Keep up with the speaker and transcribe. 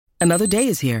Another day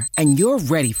is here, and you're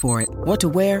ready for it. What to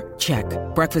wear? Check.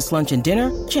 Breakfast, lunch, and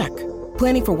dinner? Check.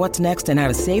 Planning for what's next and how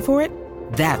to save for it?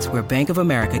 That's where Bank of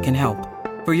America can help.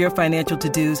 For your financial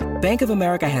to-dos, Bank of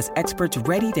America has experts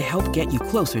ready to help get you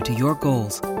closer to your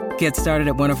goals. Get started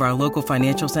at one of our local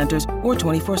financial centers or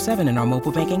 24/7 in our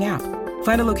mobile banking app.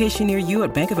 Find a location near you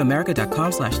at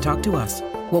bankofamerica.com/talktous.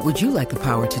 What would you like the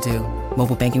power to do?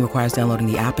 Mobile banking requires downloading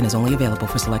the app and is only available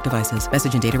for select devices.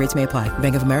 Message and data rates may apply.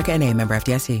 Bank of America N.A., member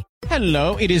FDIC.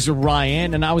 Hello, it is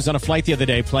Ryan, and I was on a flight the other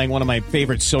day playing one of my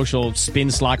favorite social spin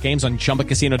slot games on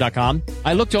ChumbaCasino.com.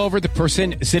 I looked over at the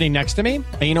person sitting next to me,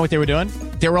 and you know what they were doing?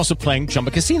 They were also playing Chumba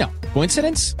Casino.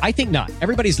 Coincidence? I think not.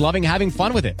 Everybody's loving having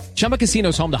fun with it. Chumba Casino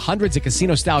is home to hundreds of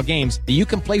casino-style games that you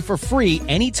can play for free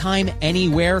anytime,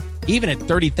 anywhere, even at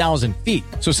 30,000 feet.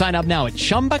 So sign up now at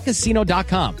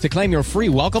ChumbaCasino.com to claim your free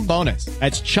welcome bonus.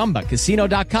 That's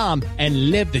ChumbaCasino.com and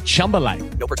live the Chumba life.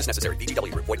 No purchase necessary.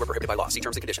 VGW. Void where prohibited by law. See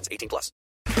terms and conditions. 18+.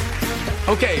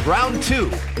 Okay, round two.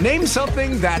 Name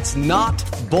something that's not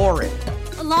boring.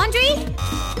 A laundry?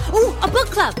 Ooh, a book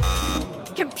club.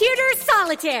 Computer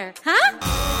solitaire, huh?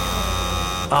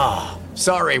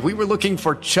 Sorry, we were looking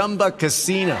for Chumba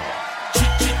Casino.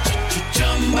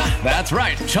 That's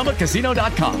right.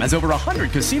 ChumbaCasino.com has over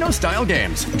 100 casino-style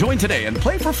games. Join today and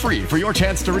play for free for your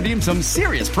chance to redeem some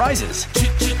serious prizes.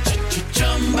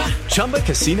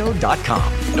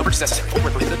 ChumbaCasino.com. No purchase necessary. Void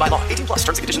where prohibited by law. 18+.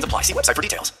 Terms and conditions apply. See website for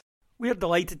details. We're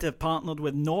delighted to have partnered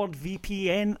with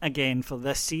NordVPN again for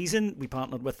this season. We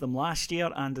partnered with them last year,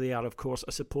 and they are, of course,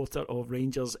 a supporter of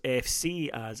Rangers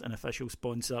FC as an official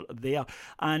sponsor there.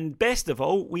 And best of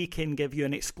all, we can give you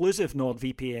an exclusive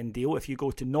NordVPN deal. If you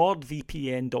go to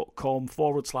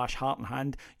nordvpn.com/heart and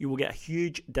hand, you will get a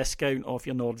huge discount off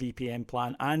your NordVPN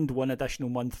plan and one additional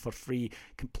month for free.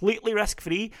 Completely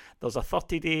risk-free. There's a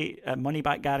 30-day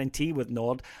money-back guarantee with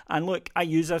Nord. And look, I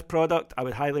use this product. I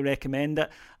would highly recommend it.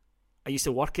 I used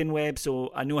to work in web,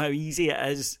 so I know how easy it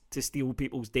is to steal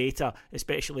people's data,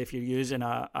 especially if you're using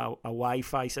a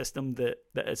Wi-Fi system that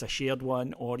is a shared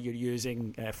one, or you're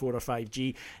using 4 or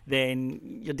 5G,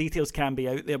 then your details can be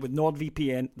out there. With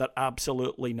NordVPN, they're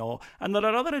absolutely not. And there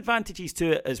are other advantages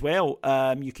to it as well.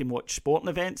 You can watch sporting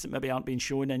events that maybe aren't being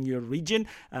shown in your region.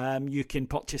 You can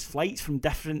purchase flights from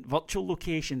different virtual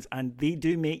locations, and they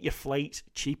do make your flights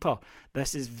cheaper.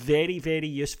 This is very, very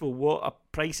useful. What a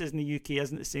price is in the UK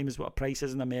isn't the same as what a price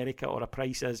is in America or a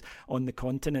price is on the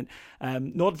continent.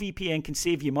 NordVPN can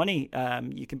save you money.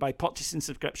 You can buy purchasing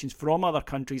subscriptions from other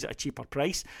countries at a cheaper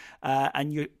price,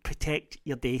 and you protect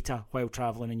your data while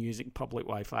travelling and using public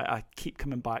Wi-Fi. I keep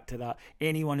coming back to that.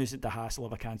 Anyone who's at the hassle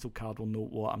of a cancelled card will know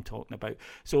what I'm talking about.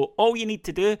 So all you need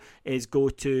to do is go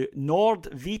to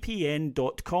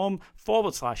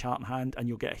nordvpn.com/heart and hand, and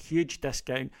you'll get a huge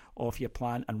discount off your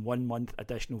plan and 1 month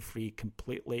additional free,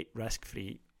 completely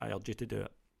risk-free. I urge you to do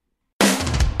it.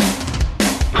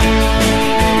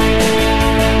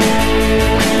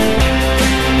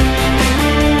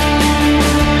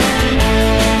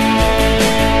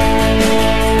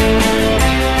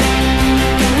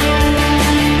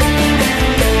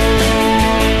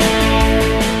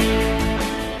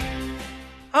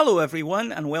 Hello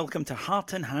everyone, and welcome to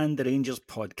Heart in Hand, the Rangers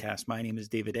podcast. My name is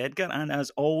David Edgar, and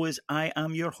as always, I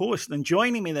am your host. And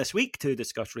joining me this week to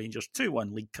discuss Rangers'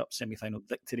 2-1 League Cup semi-final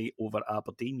victory over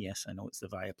Aberdeen. Yes, I know it's the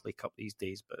Viaplay Cup these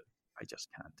days, but I just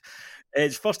can't.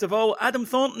 Is first of all, Adam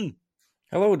Thornton.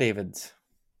 Hello, David.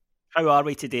 How are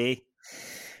we today?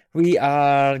 We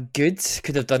are good.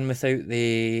 Could have done without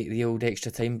the old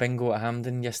extra time bingo at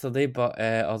Hampden yesterday, but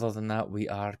other than that, we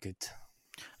are good.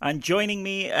 And joining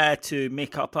me to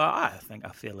make up a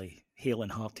fairly hale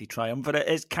and hearty triumvirate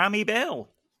is Cammy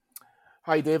Bell.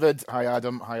 Hi David, hi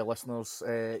Adam, hi listeners.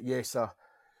 Yes,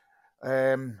 as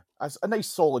a nice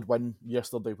solid win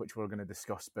yesterday, which we're going to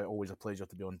discuss, but always a pleasure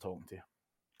to be on talking to you.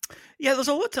 Yeah, there's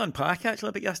a lot to unpack actually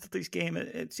about yesterday's game.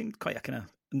 It seemed quite a kind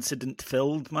of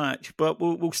incident-filled match, but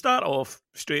we'll start off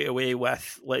straight away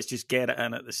with, let's just get it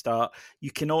in at the start.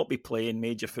 You cannot be playing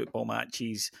major football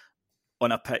matches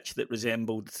on a pitch that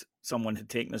resembled someone had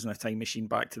taken us in a time machine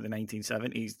back to the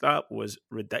 1970s. That was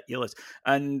ridiculous.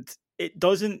 And it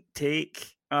doesn't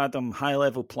take, Adam,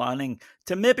 high-level planning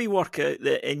to maybe work out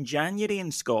that in January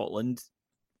in Scotland,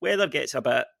 weather gets a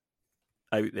bit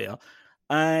out there,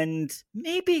 and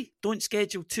maybe don't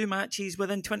schedule 2 matches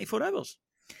within 24 hours.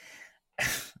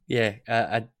 Yeah,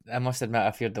 I must admit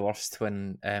I feared the worst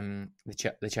when the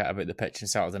chat about the pitch on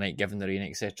Saturday night, given the rain,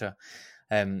 etc.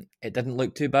 It didn't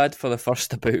look too bad for the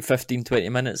first about 15-20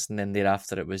 minutes, and then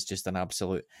thereafter it was just an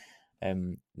absolute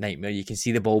nightmare. You can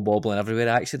see the ball bobbling everywhere.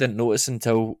 I actually didn't notice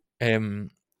until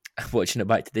watching it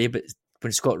back today, but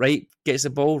when Scott Wright gets the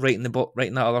ball right in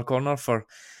that other corner for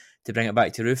to bring it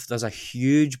back to Roofe. There's a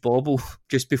huge bobble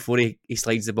just before he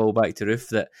slides the ball back to Roofe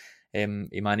that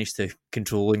he managed to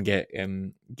control and get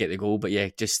the goal. But yeah,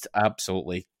 just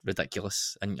absolutely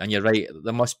ridiculous. And you're right,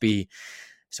 there must be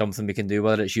something we can do,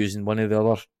 whether it's using one of the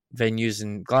other venues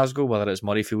in Glasgow, whether it's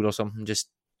Murrayfield or something, just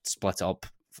split it up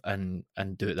and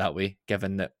do it that way,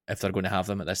 given that if they're going to have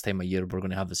them at this time of year, we're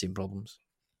going to have the same problems.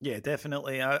 Yeah,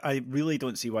 definitely. I really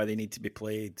don't see why they need to be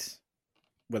played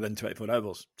within 24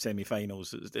 hours,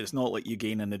 semi-finals. It's not like you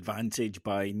gain an advantage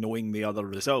by knowing the other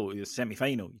result. It's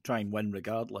semi-final. You try and win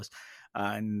regardless.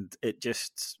 And it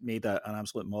just made an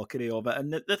absolute mockery of it.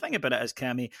 And the thing about it is,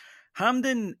 Cammy,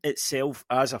 Hampden itself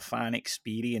as a fan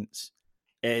experience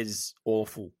is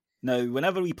awful. Now,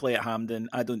 whenever we play at Hampden,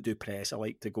 I don't do press. I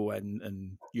like to go in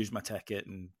and use my ticket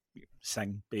and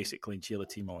sing, basically, and cheer the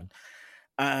team on.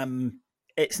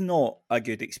 It's not a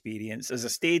good experience. As a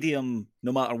stadium,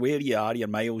 no matter where you are, you're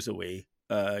miles away.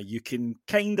 You can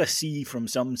kind of see from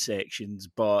some sections,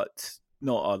 but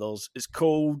not others. It's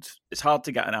cold. It's hard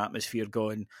to get an atmosphere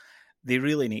going. They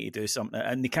really need to do something,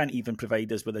 and they can't even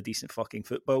provide us with a decent fucking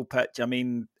football pitch. I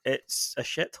mean, it's a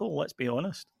shithole, let's be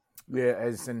honest. Yeah, it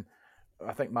is, and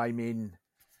I think my main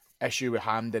issue with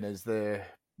Hampden is the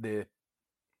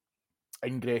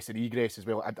ingress and egress as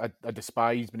well. I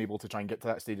despise being able to try and get to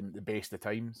that stadium at the best of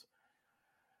times.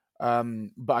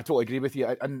 But I totally agree with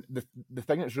you. And the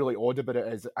thing that's really odd about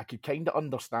it is I could kind of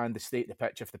understand the state of the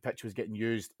pitch if the pitch was getting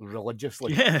used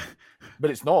religiously. Yeah. But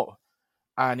it's not.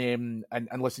 And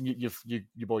listen,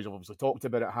 you boys have obviously talked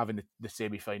about it, having the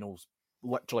semi-finals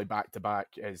literally back to back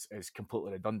is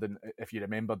completely redundant. If you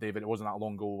remember, David, it wasn't that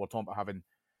long ago we were talking about having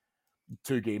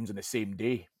 2 games in the same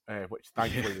day, which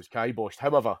thankfully was kiboshed.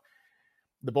 However,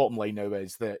 the bottom line now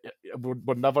is that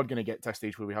we're never going to get to a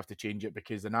stage where we have to change it,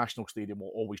 because the National Stadium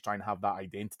will always try and have that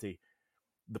identity.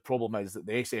 The problem is that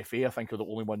the SFA, I think, are the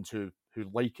only ones who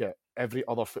like it. Every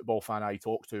other football fan I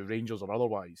talk to, Rangers or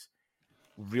otherwise,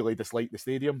 really dislike the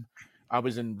stadium. I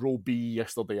was in row B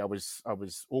yesterday. I was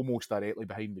almost directly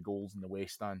behind the goals in the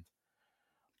West Stand,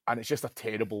 and it's just a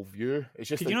terrible view. It's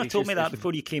just. Could you not told me that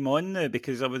before you came on now?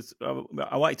 Because I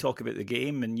want to talk about the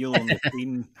game, and you'll only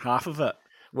seen half of it.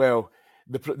 Well,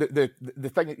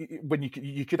 the thing, when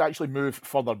you could actually move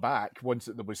further back once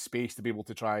there was space to be able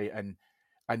to try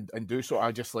and do so.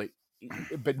 I just like,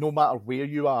 but no matter where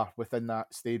you are within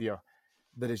that stadium,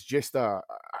 there is just I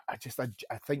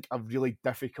think a really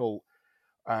difficult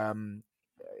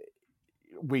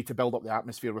way to build up the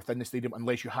atmosphere within the stadium,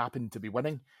 unless you happen to be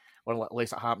winning, or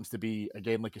unless it happens to be,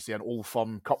 again, like I say, an Old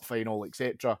Firm Cup final,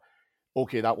 etc.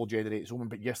 Okay, that will generate its own.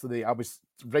 But yesterday, I was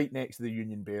right next to the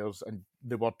Union Bears, and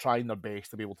they were trying their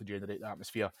best to be able to generate the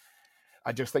atmosphere.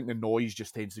 I just think the noise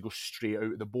just tends to go straight out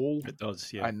of the bowl. It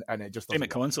does, yeah. And it just same at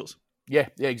concerts. Yeah,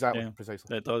 exactly,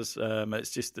 precisely. It does.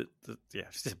 It's just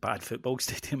it's just a bad football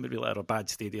stadium, really, or a bad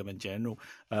stadium in general.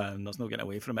 There's no getting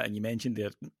away from it. And you mentioned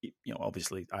there,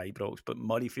 obviously Ibrox, but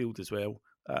Murrayfield as well,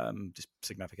 just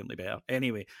significantly better.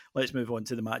 Anyway, let's move on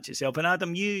to the match itself. And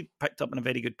Adam, you picked up on a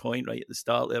very good point right at the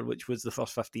start there, which was the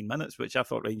first 15 minutes, which I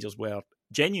thought Rangers were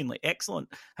genuinely excellent.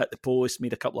 Hit the post,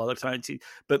 made a couple other chances,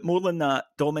 but more than that,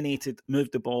 dominated,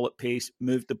 moved the ball at pace,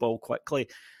 moved the ball quickly.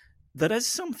 There is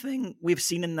something we've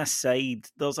seen in this side.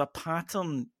 There's a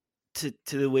pattern to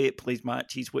the way it plays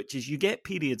matches, which is you get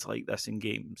periods like this in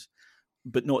games,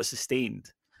 but not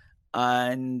sustained.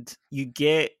 And you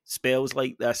get spells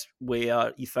like this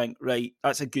where you think, right,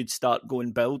 that's a good start, go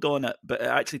and build on it. But it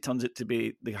actually turns out to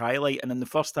be the highlight. And in the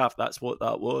first half, that's what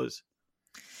that was.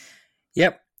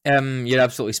 Yep. You're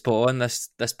absolutely spot on. This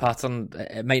pattern,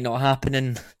 it might not happen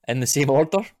in the same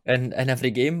order in every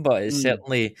game, but it's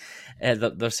certainly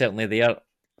they're certainly there.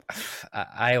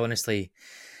 I honestly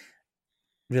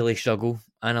really struggle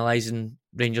analysing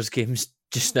Rangers games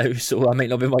just now, so I might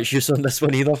not be much use on this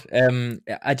one either.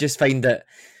 I just find that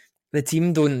the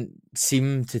team don't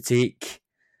seem to take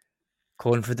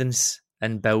confidence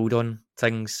and build on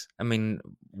things. I mean,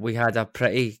 we had a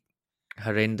pretty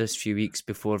horrendous few weeks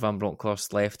before Van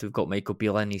Bronckhorst left. We've got Michael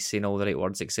Beale in, he's saying all the right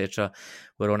words, etc.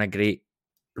 We're on a great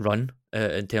run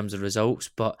in terms of results,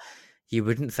 but you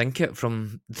wouldn't think it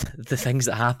from the things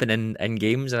that happen in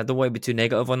games. And I don't want to be too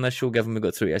negative on this show, given we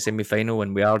got through to a semi-final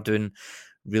and we are doing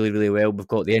really, really well. We've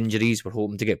got the injuries, we're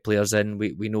hoping to get players in,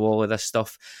 we know all of this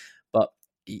stuff. But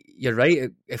you're right,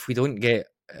 if we don't get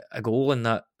a goal in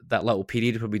that little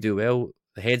period where we do well,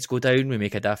 the heads go down, we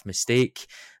make a daft mistake,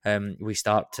 we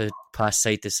start to pass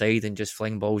side to side and just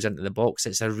fling balls into the box.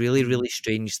 It's a really, really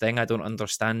strange thing. I don't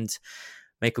understand.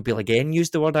 Michael Beale again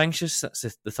used the word anxious. That's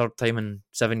the third time in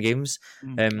 7 games.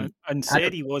 And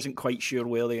said he wasn't quite sure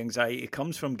where the anxiety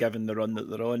comes from, given the run that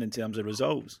they're on in terms of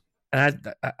results.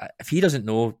 And if he doesn't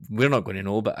know, we're not going to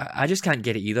know. But I just can't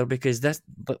get it either, because this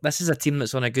is a team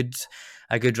that's on a good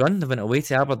run. They went away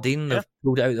to Aberdeen. They've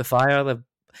pulled it out of the fire. They've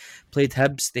played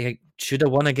Hibs. They should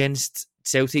have won against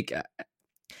Celtic.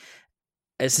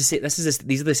 These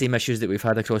are the same issues that we've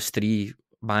had across 3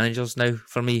 managers now.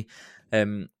 For me,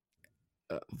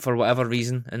 for whatever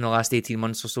reason, in the last 18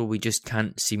 months or so, we just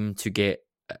can't seem to get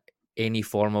any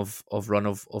form of run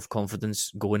of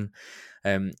confidence going.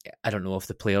 I don't know if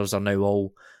the players are now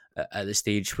all at the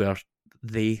stage where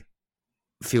they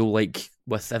feel like,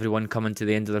 with everyone coming to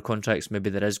the end of their contracts, maybe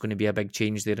there is going to be a big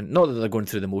change there. Not that they're going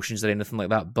through the motions or anything like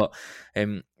that, but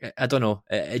I don't know.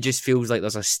 It just feels like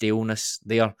there's a staleness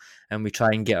there, and we try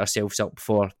and get ourselves up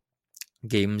for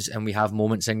games, and we have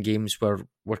moments in games where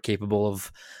we're capable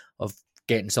of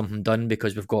getting something done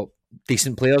because we've got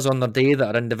decent players on their day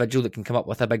that are individual that can come up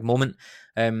with a big moment,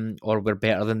 or we're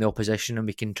better than the opposition and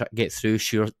we can get through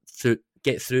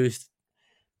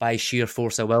by sheer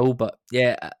force of will. But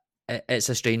yeah, it's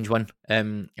a strange one.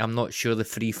 I'm not sure the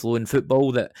free-flowing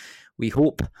football that we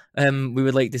hope we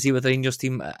would like to see with the Rangers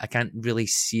team, I can't really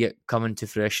see it coming to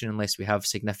fruition unless we have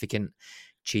significant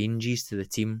changes to the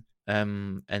team,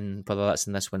 and whether that's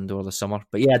in this window or the summer.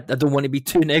 But yeah, I don't want to be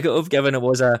too negative, given it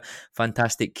was a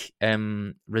fantastic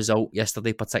result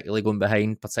yesterday, particularly going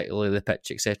behind, particularly the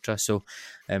pitch, etc. So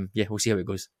yeah, we'll see how it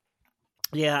goes.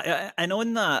 Yeah, and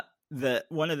on that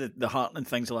one of the heartening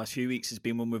things the last few weeks has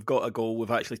been when we've got a goal, we've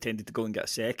actually tended to go and get a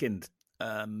second,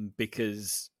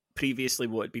 because previously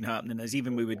what had been happening is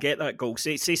even we would get that goal,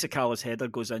 say Sakala's header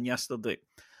goes in yesterday,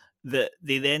 that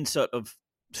they then sort of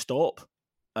stop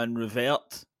and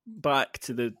revert back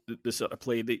to the sort of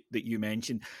play that you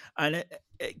mentioned. And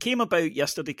it came about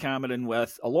yesterday, Cameron,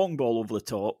 with a long ball over the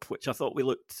top, which I thought we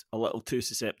looked a little too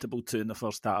susceptible to in the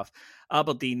first half.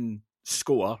 Aberdeen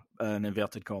score, in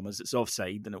inverted commas, it's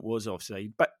offside, and it was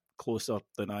offside, but closer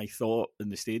than I thought in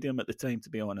the stadium at the time, to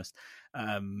be honest,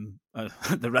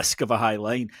 the risk of a high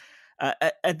line.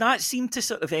 And that seemed to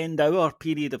sort of end our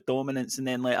period of dominance and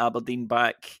then let Aberdeen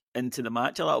back into the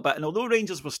match a little bit. And although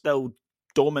Rangers were still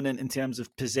dominant in terms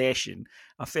of possession,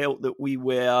 I felt that we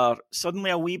were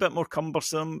suddenly a wee bit more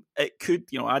cumbersome. It could,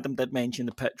 Adam did mention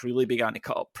the pitch really began to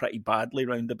cut up pretty badly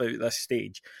round about this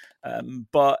stage.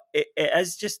 But it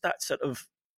is just that sort of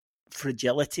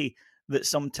fragility that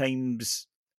sometimes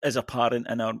is apparent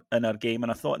in our game.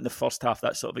 And I thought in the first half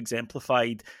that sort of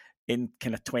exemplified in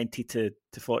kind of 20 to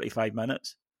 45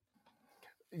 minutes.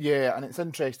 Yeah, and it's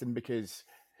interesting because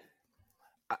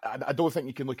I don't think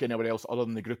you can look anywhere else other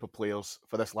than the group of players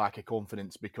for this lack of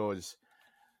confidence, because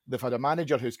they've had a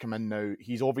manager who's come in now.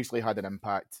 He's obviously had an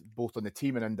impact both on the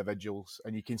team and individuals,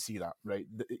 and you can see that, right?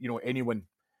 Anyone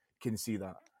can see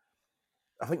that.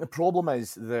 I think the problem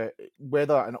is that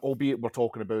and albeit we're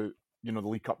talking about, the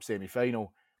League Cup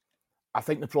semi-final, I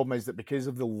think the problem is that because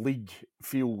of the league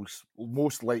feels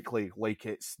most likely like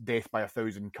it's death by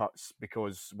 1,000 cuts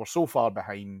because we're so far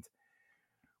behind.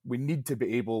 We need to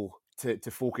be able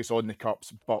to focus on the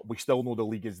cups, but we still know the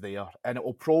league is there. And it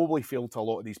will probably feel to a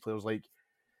lot of these players like,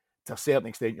 to a certain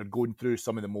extent, you're going through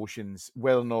some of the motions.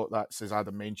 Whether or not that's, as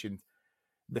Adam mentioned,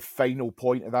 the final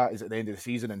point of that is at the end of the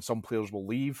season and some players will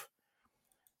leave.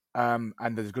 And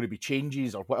there's going to be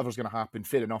changes or whatever's going to happen,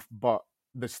 fair enough. But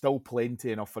there's still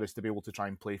plenty enough for us to be able to try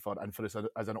and play for, and for us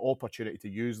as an opportunity to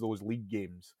use those league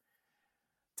games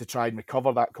to try and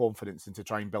recover that confidence and to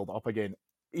try and build it up again,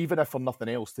 even if for nothing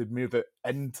else, to move it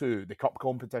into the cup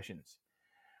competitions.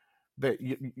 That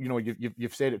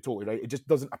you've said it totally right. It just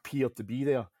doesn't appear to be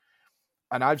there.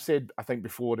 And I've said, I think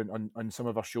before on some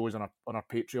of our shows on our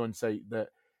Patreon site, that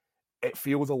it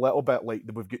feels a little bit like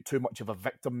we've got too much of a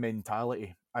victim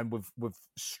mentality, and we've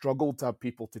struggled to have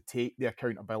people to take the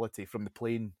accountability from the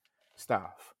playing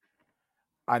staff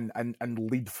and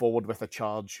lead forward with a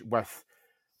charge with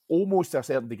almost to a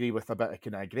certain degree with a bit of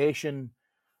kind of aggression,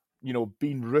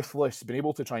 being ruthless, being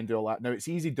able to try and do all that. Now, it's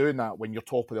easy doing that when you're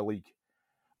top of the league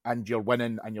and you're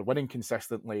winning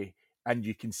consistently and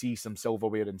you can see some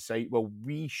silverware in sight. Well,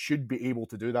 we should be able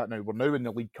to do that now. We're now in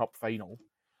the League Cup final.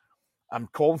 I'm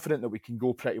confident that we can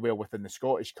go pretty well within the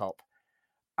Scottish Cup.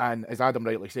 And as Adam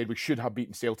rightly said, we should have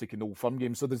beaten Celtic in the Old Firm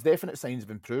game. So there's definite signs of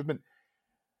improvement.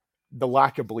 The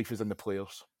lack of belief is in the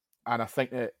players. And I think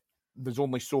that there's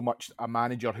only so much a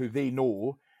manager who they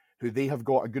know, who they have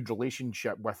got a good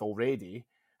relationship with already,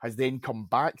 has then come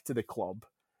back to the club.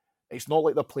 It's not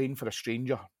like they're playing for a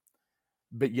stranger,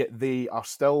 but yet they are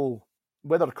still,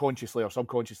 whether consciously or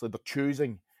subconsciously, they're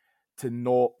choosing to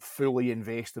not fully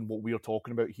invest in what we're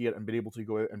talking about here and be able to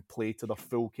go out and play to their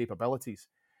full capabilities.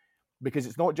 Because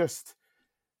it's not just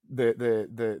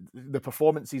the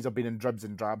performances have been in dribs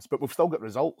and drabs, but we've still got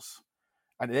results.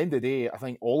 And at the end of the day, I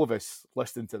think all of us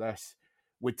listening to this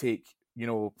would take,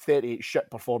 38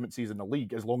 shit performances in the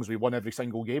league. As long as we won every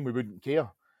single game, we wouldn't care.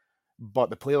 But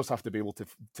the players have to be able to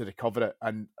recover it,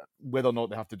 and whether or not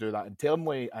they have to do that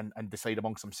internally and decide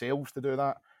amongst themselves to do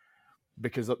that,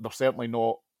 because they're certainly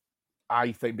not,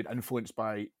 I think, been influenced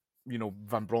by,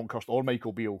 Van Bronckhorst or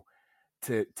Michael Beale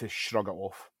to shrug it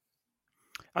off.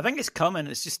 I think it's coming.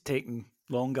 It's just taking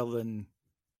longer than,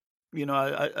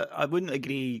 I wouldn't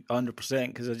agree 100%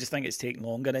 because I just think it's taking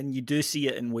longer. And you do see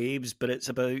it in waves, but it's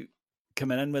about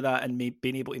coming in with that and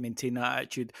being able to maintain that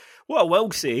attitude. What I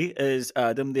will say is,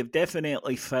 Adam, they've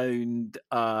definitely found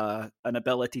an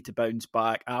ability to bounce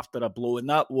back after a blow. And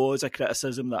that was a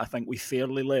criticism that I think we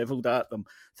fairly levelled at them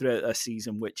throughout this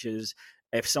season, which is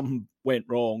if something went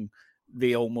wrong,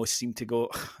 they almost seem to go,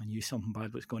 I knew something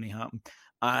bad was going to happen,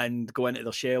 and go into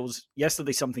their shells.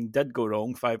 Yesterday, something did go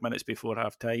wrong 5 minutes before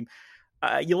half-time.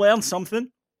 You learn something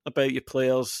about your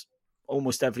players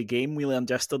almost every game. We learned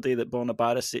yesterday that Borna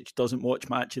Barisic doesn't watch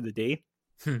Match of the Day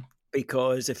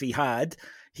because if he had,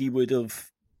 he would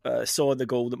have saw the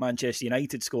goal that Manchester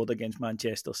United scored against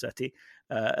Manchester City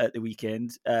at the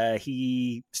weekend.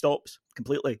 He stops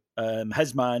completely.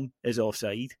 His man is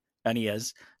offside, and he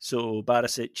is. So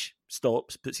Barisic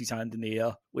stops, puts his hand in the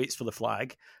air, waits for the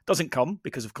flag. Doesn't come,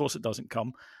 because of course it doesn't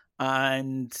come.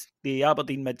 And the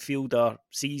Aberdeen midfielder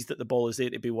sees that the ball is there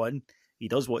to be won. He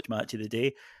does watch Match of the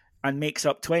Day and makes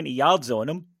up 20 yards on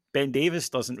him. Ben Davies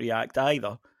doesn't react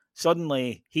either.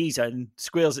 Suddenly, he's in,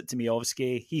 squares it to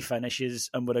Miovski, he finishes,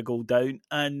 and we're a goal down.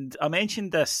 And I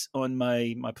mentioned this on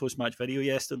my post-match video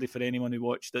yesterday for anyone who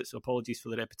watched it, so apologies for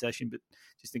the repetition, but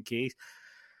just in case.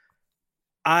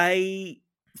 I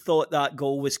thought that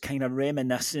goal was kind of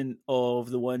reminiscent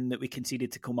of the one that we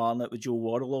conceded to Kilmarnock with Joe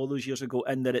Worrell all those years ago,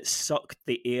 in that it sucked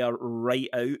the air right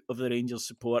out of the Rangers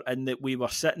support, and that we were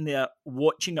sitting there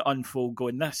watching it unfold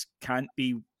going, this can't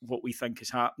be what we think is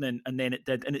happening. And then it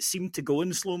did, and it seemed to go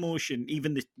in slow motion.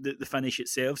 Even the finish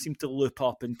itself seemed to loop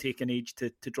up and take an age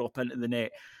to drop into the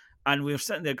net. And we were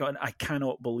sitting there going, I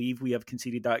cannot believe we have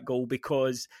conceded that goal,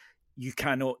 because you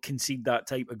cannot concede that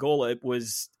type of goal.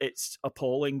 It's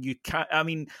appalling. You can't,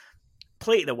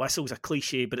 play to the whistle is a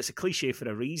cliche, but it's a cliche for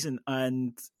a reason.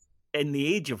 And in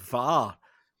the age of VAR,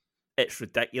 it's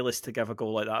ridiculous to give a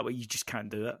goal like that, but you just can't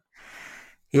do it.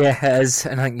 Yeah, it is.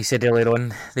 And I think you said earlier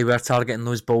on, they were targeting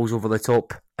those balls over the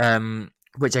top,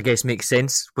 which I guess makes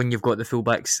sense when you've got the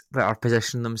fullbacks that are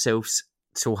positioning themselves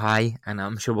so high, and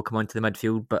I'm sure we'll come on to the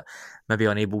midfield, but maybe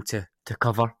unable to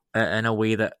cover in a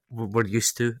way that we're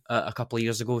used to a couple of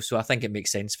years ago. So I think it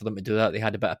makes sense for them to do that. They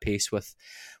had a bit of pace with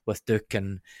Duke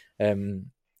and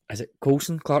is it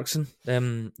Clarkson? Clarkson,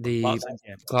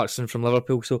 yeah. Clarkson from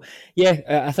Liverpool. So yeah,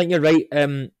 I think you're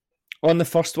right. On the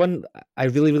first one, I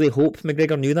really, really hope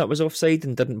McGregor knew that was offside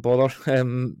and didn't bother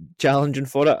challenging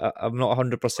for it. I'm not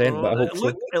 100%, but I hope so.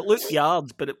 It looked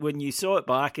yards, but when you saw it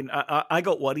back, and I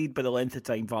got worried by the length of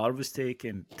time VAR was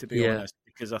taking, to be honest,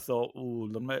 because I thought,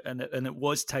 and it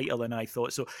was tighter than I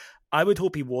thought. So I would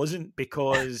hope he wasn't,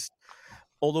 because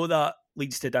although that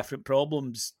leads to different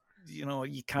problems,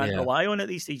 you can't rely on it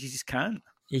these days. You just can't.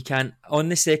 You can. On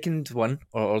the second one,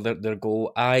 or their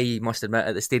goal, I must admit,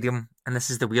 at the stadium, and this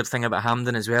is the weird thing about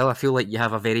Hampden as well, I feel like you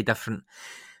have a very different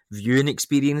viewing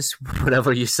experience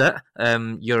wherever you sit.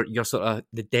 Your sort of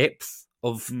the depth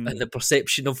of and the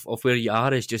perception of where you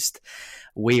are is just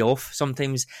way off.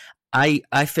 Sometimes I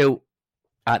felt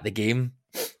at the game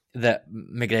that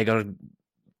McGregor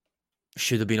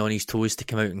should have been on his toes to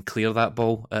come out and clear that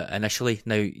ball initially.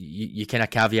 Now, you kind of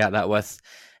caveat that with,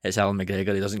 it's Alan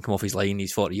McGregor, he doesn't come off his line,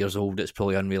 he's 40 years old, it's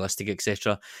probably unrealistic,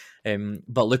 etc.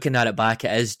 But looking at it back,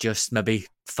 it is just maybe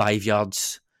 5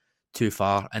 yards too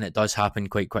far, and it does happen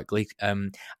quite quickly.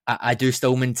 I do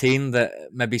still maintain that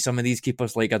maybe some of these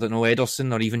keepers, like, I don't know,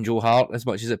 Ederson or even Joe Hart, as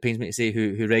much as it pains me to say,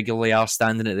 who regularly are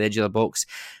standing at the edge of the box,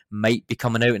 might be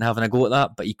coming out and having a go at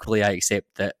that, but equally I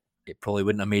accept that it probably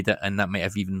wouldn't have made it, and that might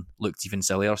have even looked even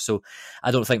sillier. So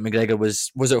I don't think McGregor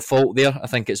was at fault there. I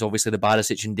think it's obviously the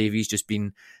Barisic and Davies just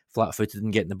being flat-footed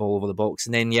and getting the ball over the box.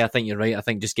 And then, yeah, I think you're right. I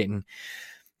think just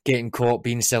getting caught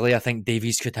being silly, I think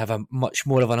Davies could have a much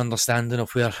more of an understanding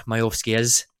of where Miovski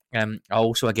is. I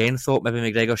also, again, thought maybe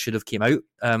McGregor should have came out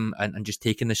and just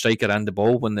taken the striker and the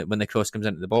ball when the cross comes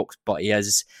into the box, but he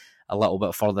is a little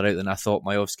bit further out than I thought.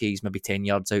 Miovski's maybe 10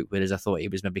 yards out, whereas I thought he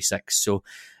was maybe 6. So,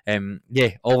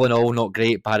 yeah, all in all, not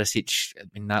great. Barisic,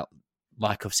 that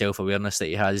lack of self-awareness that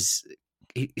he has,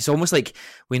 it's almost like,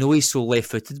 we know he's so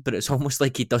left-footed, but it's almost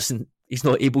like he's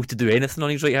not able to do anything on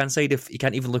his right-hand side. If he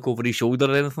can't even look over his shoulder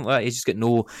or anything like that, he's just got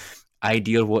no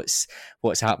idea what's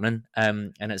happening.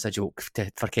 And it's a joke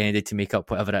for Kennedy to make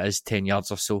up whatever it is, 10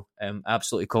 yards or so.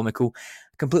 Absolutely comical.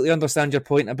 Completely understand your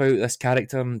point about this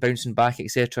character and bouncing back,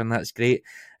 etc., and that's great.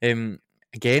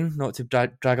 Again, not to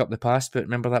drag up the past, but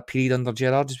remember that period under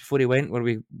Gerrard just before he went, where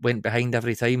we went behind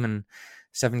every time and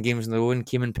 7 games in a row and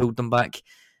came and pulled them back.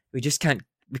 We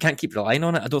can't keep relying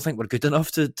on it. I don't think we're good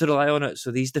enough to rely on it.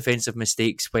 So these defensive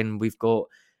mistakes, when we've got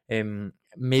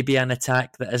maybe an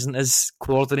attack that isn't as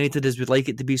coordinated as we'd like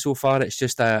it to be so far, it's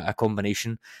just a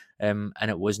combination, and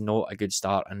it was not a good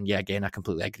start. And yeah, again, I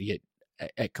completely agree.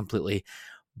 It completely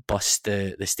bust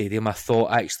the stadium. I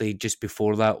thought actually just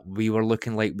before that we were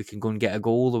looking like we can go and get a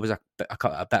goal. There was a bit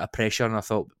of pressure, and I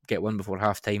thought get one before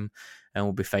half time and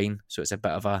we'll be fine. So it's a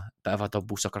bit of a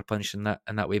double sucker punch in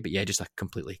that way. But yeah, just a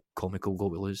completely comical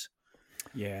goal to lose.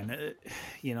 Yeah, and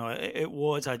it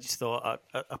was. I just thought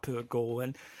a poor goal.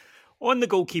 And on the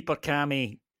goalkeeper,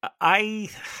 Cammy, I'm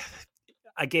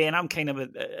kind of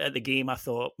at the game. I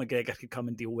thought McGregor could come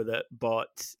and deal with it,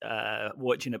 but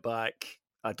watching it back,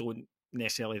 I don't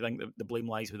necessarily think that the blame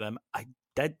lies with him. I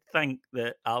did think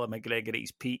that Alan McGregor at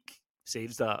his peak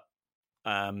saves that.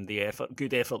 The effort,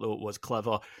 good effort though, it was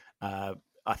clever. I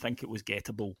think it was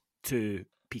gettable to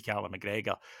peak Alan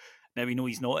McGregor. Now we know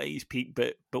he's not at his peak,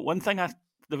 but one thing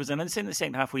there was an incident in the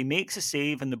second half where he makes a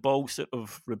save and the ball sort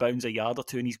of rebounds a yard or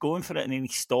two and he's going for it and then he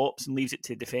stops and leaves it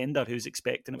to a defender who's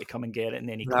expecting him to come and get it and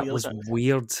then he clears it. That was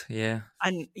weird, yeah.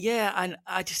 And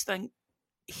I just think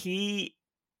he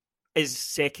is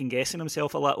second guessing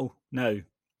himself a little now,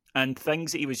 and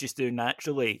things that he was just doing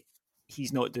naturally,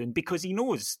 he's not doing because he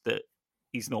knows that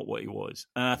he's not what he was,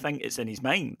 and I think it's in his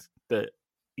mind that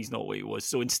he's not what he was.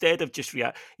 So instead of just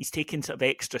he's taking sort of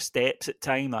extra steps at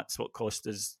time. That's what cost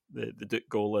us the Duke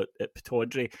goal at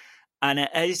Pataudry, and it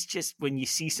is just when you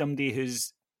see somebody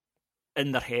who's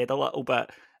in their head a little bit,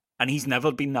 and he's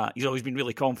never been that. He's always been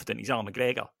really confident. He's Alan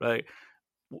McGregor, right?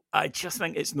 I just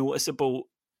think it's noticeable.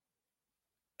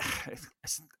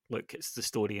 Look, it's the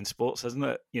story in sports, isn't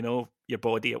it? You know, your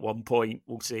body at one point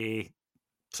will say,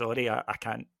 "Sorry, I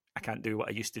can't do what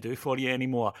I used to do for you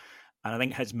anymore," and I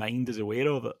think his mind is aware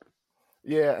of it.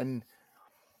 Yeah, and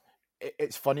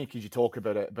it's funny because you talk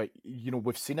about it, but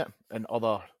we've seen it in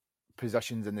other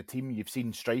positions in the team. You've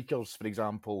seen strikers, for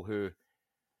example, who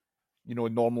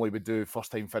normally would do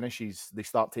first-time finishes. They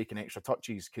start taking extra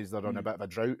touches because they're on a bit of a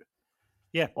drought.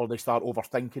 Yeah, or they start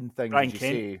overthinking things. Brian as you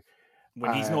Kent. say.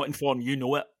 When he's not in form, you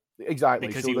know it. Exactly.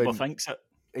 Because so he overthinks it.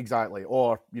 Exactly.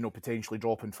 Or, potentially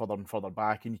dropping further and further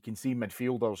back. And you can see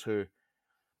midfielders who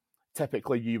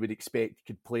typically you would expect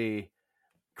could play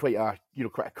quite a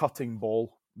cutting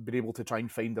ball, be able to try and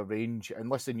find a range. And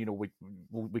listen,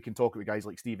 we can talk about guys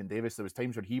like Stephen Davis. There was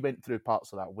times when he went through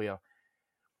parts of that where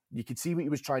you could see what he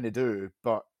was trying to do,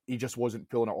 but he just wasn't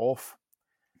pulling it off.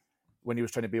 When he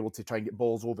was trying to be able to try and get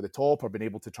balls over the top or being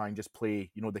able to try and just play,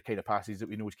 the kind of passes that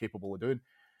we know he's capable of doing.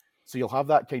 So you'll have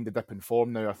that kind of dip in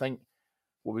form now. I think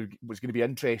what was going to be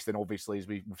interesting, obviously, is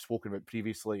we've spoken about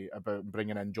previously about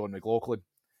bringing in John McLaughlin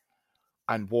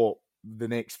and what the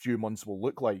next few months will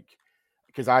look like.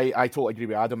 Because I totally agree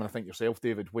with Adam, and I think yourself,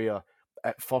 David, where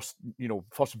at first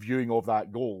viewing of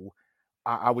that goal,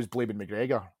 I was blaming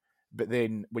McGregor. But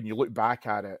then when you look back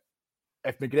at it,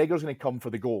 if McGregor's going to come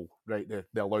for the goal, right, the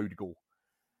allowed goal,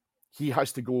 he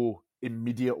has to go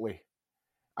immediately.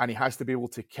 And he has to be able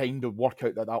to kind of work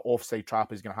out that offside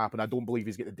trap is going to happen. I don't believe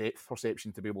he's got the depth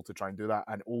perception to be able to try and do that.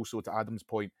 And also, to Adam's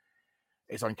point,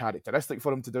 it's uncharacteristic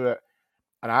for him to do it.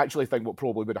 And I actually think what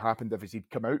probably would have happened if he'd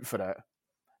come out for it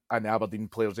and the Aberdeen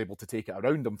players able to take it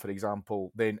around him, for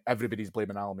example, then everybody's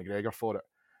blaming Alan McGregor for it.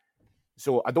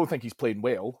 So I don't think he's playing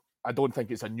well. I don't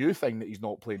think it's a new thing that he's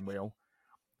not playing well.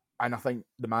 And I think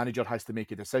the manager has to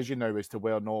make a decision now as to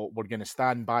whether or not we're going to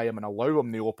stand by him and allow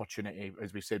him the opportunity,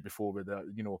 as we said before, with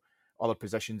the, other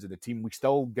positions in the team. We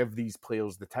still give these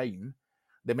players the time.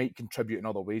 They might contribute in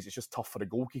other ways. It's just tough for a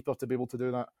goalkeeper to be able to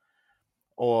do that.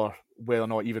 Or whether or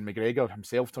not even McGregor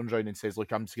himself turns around and says,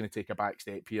 look, I'm just going to take a back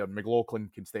step here.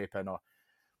 McLaughlin can step in, or,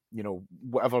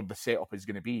 whatever the setup is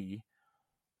going to be.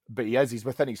 But he's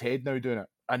within his head now doing it.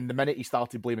 And the minute he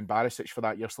started blaming Barisic for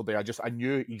that yesterday, I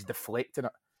knew he's deflecting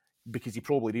it. Because he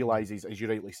probably realises, as you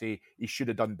rightly say, he should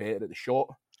have done better at the shot.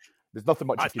 There's nothing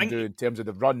much he can do in terms of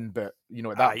the run, but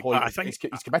at that point, he's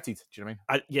committed. Do you know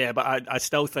what I mean? But I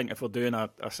still think if we're doing a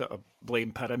sort of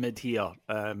blame pyramid here,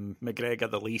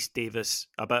 McGregor the least, Davis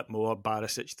a bit more,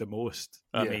 Barisic the most.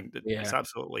 I mean, it's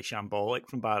absolutely shambolic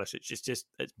from Barisic.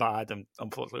 It's bad, and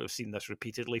unfortunately, we've seen this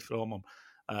repeatedly from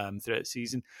him throughout the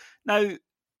season. Now,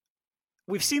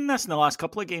 we've seen this in the last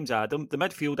couple of games, Adam. The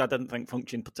midfield, I didn't think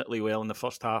functioned particularly well in the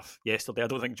first half yesterday. I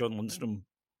don't think John Lundstram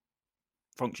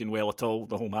function well at all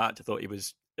the whole match. I thought he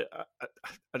was.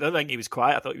 I don't think he was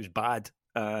quiet. I thought he was bad.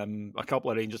 A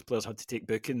couple of Rangers players had to take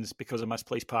bookings because of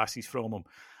misplaced passes from him,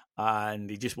 and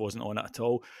he just wasn't on it at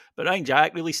all. But Ryan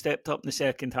Jack really stepped up in the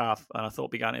second half, and I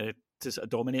thought began to sort of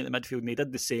dominate the midfield. And he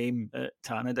did the same at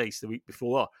Tannadice the week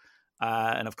before.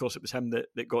 And of course, it was him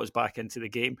that got us back into the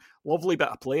game. Lovely bit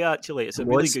of play, actually. It's a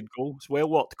really good goal. It's a well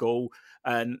worked goal,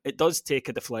 and it does take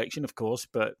a deflection, of course,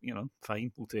 but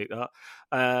fine, we'll take that.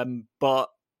 But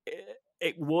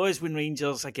it was when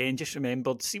Rangers, again, just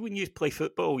remembered, see, when you play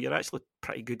football, you're actually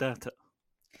pretty good at it.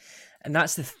 And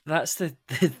that's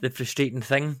the frustrating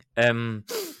thing. I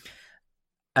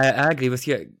agree with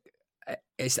you.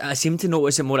 I seem to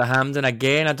notice it more at Hampden.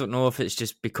 Again, I don't know if it's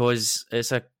just because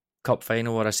it's a cup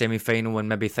final or a semi-final and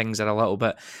maybe things are a little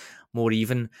bit more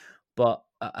even. But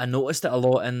I noticed it a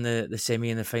lot in the semi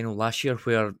and the final last year,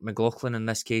 where McLaughlin, in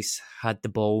this case, had the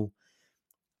ball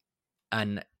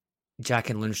and Jack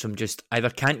and Lundstrom just either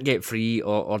can't get free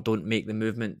or don't make the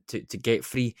movement to get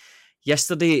free.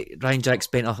 Yesterday, Ryan Jack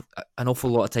spent an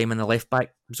awful lot of time in the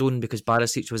left-back zone because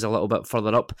Barisic was a little bit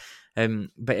further up.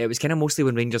 But it was kind of mostly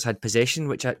when Rangers had possession,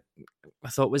 which I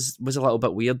thought was a little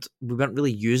bit weird. We weren't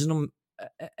really using them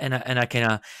in a kind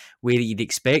of way that you'd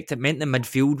expect. It meant the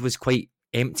midfield was quite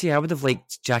empty. I would have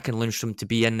liked Jack and Lundstrom to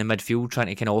be in the midfield, trying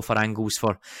to kind of offer angles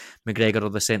for McGregor or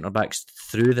the centre-backs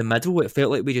through the middle. It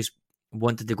felt like we just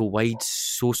wanted to go wide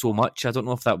so much. I don't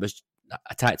know if that was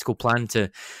a tactical plan to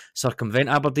circumvent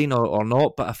Aberdeen or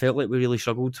not, but I felt like we really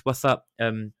struggled with that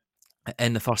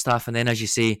in the first half. And then, as you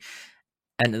say,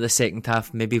 into the second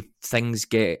half, maybe things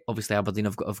get, obviously Aberdeen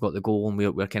have got the goal and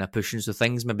we're kind of pushing, so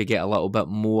things maybe get a little bit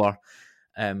more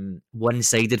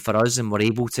one-sided for us, and we're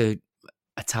able to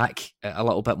attack a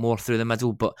little bit more through the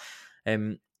middle. But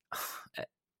Ryan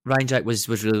Jack was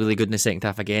really, really good in the second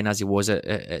half again, as he was at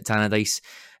Tannadice.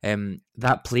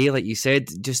 That play, like you said,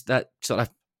 just that sort of,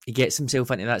 he gets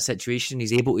himself into that situation.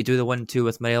 He's able to do the 1-2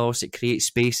 with Morelos. It creates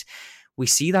space. We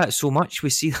see that so much. We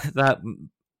see that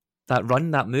run,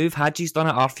 that move. Hadji's done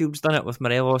it. Arfield's done it with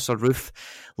Morelos or Roofe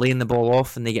laying the ball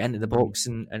off and they get into the box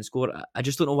and score. I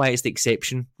just don't know why it's the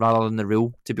exception rather than the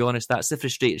rule, to be honest. That's the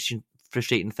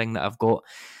frustrating thing that I've got.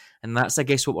 And that's, I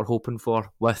guess, what we're hoping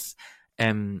for with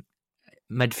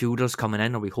midfielders coming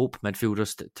in, or we hope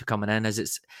midfielders to coming in,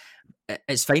 is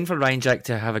it's fine for Ryan Jack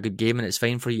to have a good game, and it's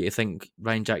fine for you to think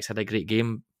Ryan Jack's had a great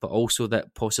game, but also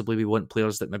that possibly we want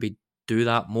players that maybe do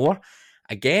that more.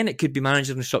 Again, it could be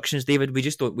manager instructions, David. We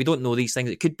don't know these things.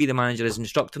 It could be the manager is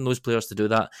instructing those players to do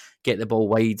that, get the ball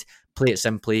wide, play it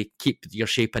simply, keep your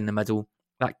shape in the middle.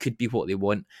 That could be what they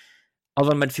want.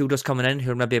 Other midfielders coming in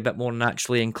who are maybe a bit more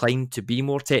naturally inclined to be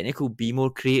more technical, be more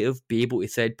creative, be able to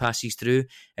thread passes through.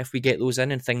 If we get those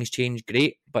in and things change,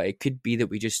 great. But it could be that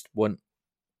we just want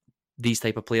these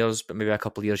type of players, but maybe a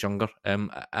couple of years younger.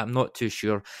 I'm not too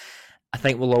sure. I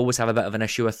think we'll always have a bit of an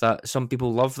issue with that. Some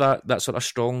people love that sort of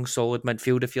strong, solid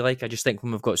midfield, if you like. I just think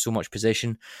when we've got so much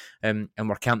possession and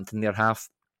we're camped in their half,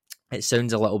 it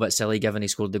sounds a little bit silly given he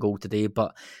scored the goal today.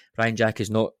 But Ryan Jack is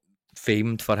not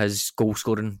famed for his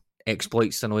goal-scoring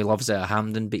exploits. I know he loves it at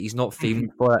Hampden, but he's not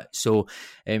famed for it. So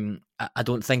I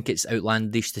don't think it's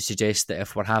outlandish to suggest that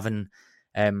if we're having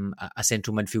a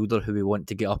central midfielder who we want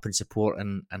to get up and support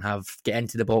and have get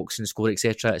into the box and score,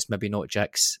 etc., it's maybe not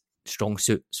Jack's strong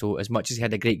suit. So as much as he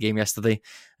had a great game yesterday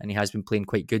and he has been playing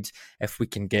quite good, if we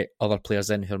can get other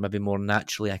players in who are maybe more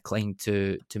naturally inclined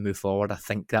to move forward, I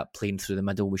think that playing through the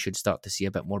middle we should start to see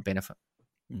a bit more benefit.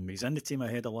 He's in the team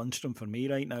ahead of Lundstrom for me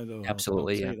right now, though.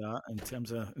 Absolutely, I'll say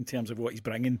that in terms of what he's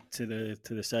bringing to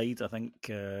the side, I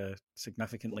think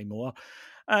significantly more.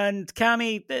 And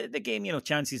Cammy, the game,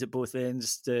 chances at both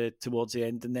ends towards the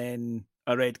end, and then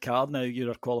a red card. Now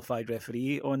you're a qualified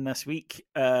referee on this week.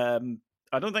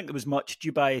 I don't think there was much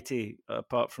dubiety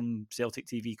apart from Celtic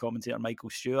TV commentator Michael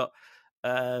Stewart,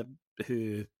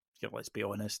 who, let's be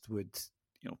honest, would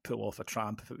pull off a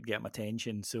tramp if it would get him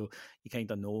attention. So you kind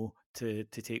of know to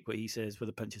take what he says with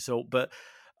a pinch of salt. But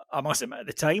I must admit, at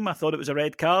the time, I thought it was a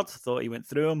red card. I thought he went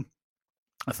through him.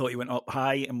 I thought he went up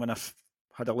high. And when I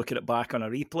had a look at it back on a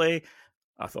replay,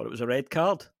 I thought it was a red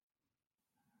card.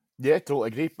 Yeah, totally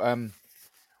agree.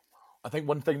 I think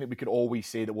one thing that we could always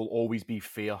say that will always be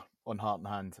fair on Heart and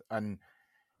Hand. And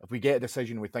if we get a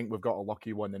decision we think we've got a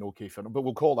lucky one, then okay, fair enough. But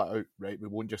we'll call that out, right? We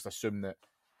won't just assume that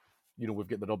we've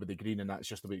got the rub of the green and that's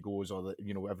just the way it goes, or that,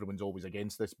 everyone's always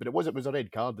against this. But it was a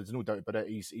red card, there's no doubt about it.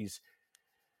 He's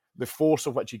the force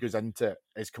of which he goes into it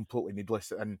is completely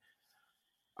needless. And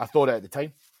I thought it at the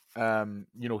time,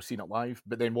 seeing it live,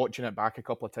 but then watching it back a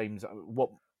couple of times, what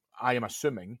I am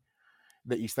assuming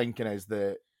that he's thinking is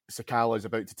that Sakala is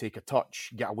about to take a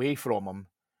touch, get away from him,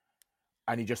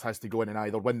 and he just has to go in and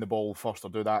either win the ball first or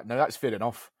do that. Now, that's fair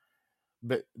enough,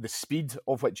 but the speed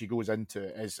of which he goes into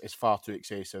is far too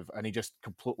excessive, and he just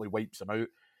completely wipes him out.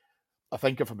 I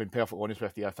think, if I'm being perfectly honest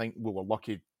with you, I think we were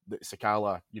lucky that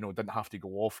Sakala, didn't have to go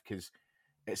off, because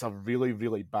it's a really,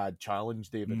 really bad challenge,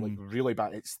 David. Like, really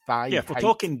bad. It's thigh Yeah, if we're height.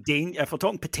 talking if we're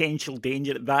talking potential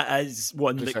danger, that is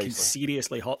one that Precisely. can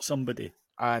seriously hurt somebody.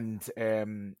 And,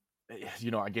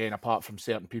 again, apart from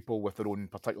certain people with their own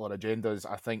particular agendas,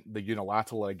 I think the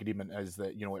unilateral agreement is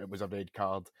that, it was a red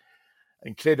card.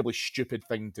 Incredibly stupid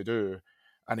thing to do.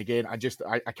 And again, I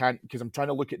can't, because I'm trying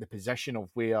to look at the position of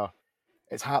where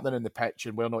it's happening in the pitch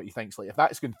and where or not he thinks, like, if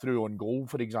that's going through on goal,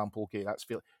 for example, okay, that's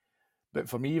fair. But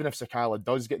for me, even if Sakala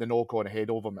does get the knock on ahead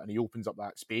of him and he opens up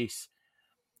that space,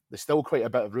 there's still quite a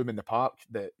bit of room in the park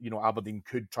that, Aberdeen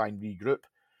could try and regroup.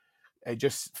 It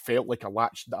just felt like a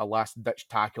last-ditch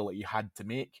tackle that he had to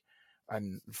make.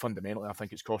 And fundamentally, I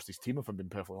think it's cost his team, if I'm being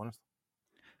perfectly honest.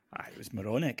 It was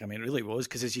moronic. I mean, it really was.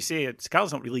 Because as you say,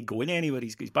 Sakala's not really going anywhere.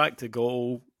 He's back to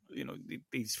goal.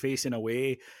 He's facing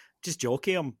away. Just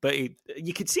jockey him. But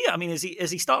you could see it. I mean, as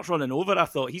he starts running over, I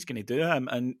thought he's going to do him.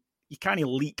 And you can't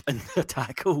leap into the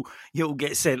tackle. You'll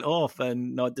get sent off,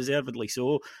 and not deservedly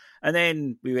so. And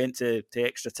then we went to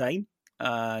extra time,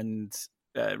 and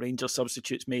Rangers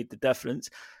substitutes made the difference.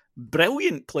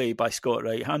 Brilliant play by Scott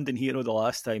Wright, hand in hero the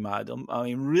last time, Adam. I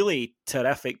mean, really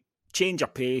terrific. Change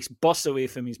of pace, busts away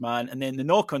from his man, and then the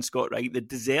knock on Scott Wright, the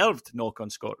deserved knock on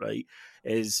Scott Wright,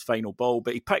 is final ball,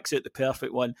 but he picks out the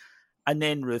perfect one. And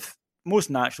then Roofe, most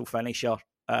natural finisher,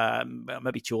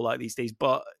 maybe Cholak these days,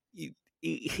 but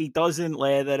he doesn't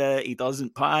leather it, he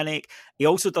doesn't panic. He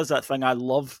also does that thing I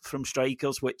love from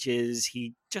strikers, which is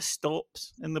he just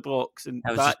stops in the box. And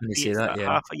I was just going to say that, yeah.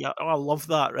 Half a yard. Oh, I love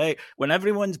that, right? When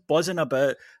everyone's buzzing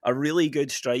about a really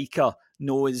good striker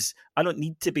knows, I don't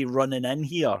need to be running in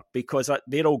here because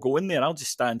they're all going there. I'll just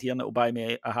stand here and it'll buy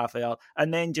me a half a yard.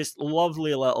 And then just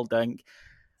lovely little dink.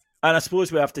 And I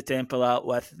suppose we have to temper that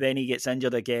with, then he gets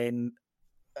injured again.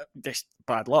 Just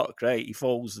bad luck, right? He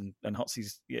falls and hurts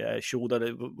his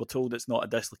shoulder. We're told it's not a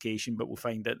dislocation, but we'll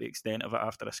find out the extent of it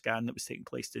after a scan that was taking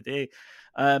place today.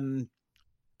 I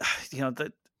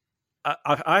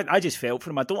just felt for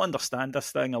him. I don't understand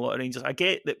this thing. A lot of Rangers, I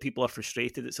get that people are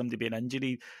frustrated at somebody being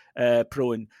injury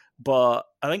prone, but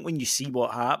I think when you see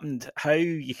what happened, how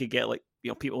you could get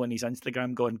people on his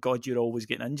Instagram going, "God, you're always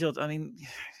getting injured." I mean,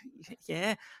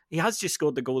 yeah, he has just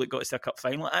scored the goal that got us to a cup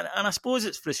final, and I suppose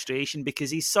it's frustration because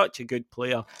he's such a good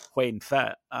player when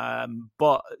fit.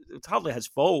 But it's hardly his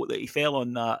fault that he fell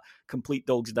on that complete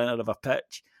dog's dinner of a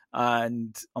pitch,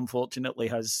 and unfortunately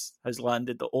has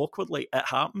landed awkwardly. It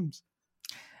happens.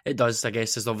 It does, I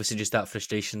guess. There's obviously just that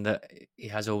frustration that he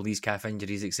has all these calf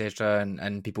injuries, etc.,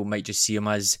 and people might just see him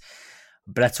as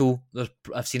brittle.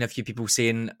 I've seen a few people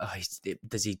saying,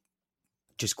 does he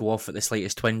just go off at the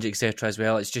slightest twinge, etc. as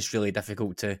well? It's just really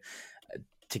difficult to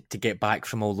get back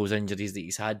from all those injuries that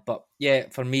he's had. But yeah,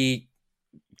 for me,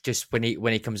 just when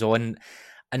he comes on,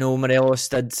 I know Morelos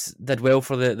did well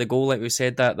for the goal, like we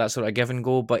said, that sort of give and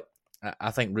go, but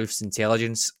I think Roofe's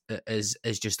intelligence is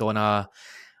just on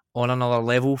another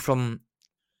level from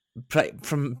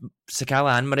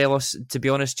Sakala and Morelos, to be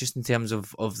honest, just in terms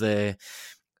of the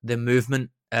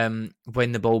movement.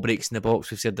 When the ball breaks in the box,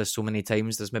 we've said this so many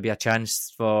times, there's maybe a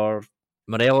chance for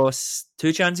Morelos,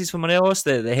 two chances for Morelos,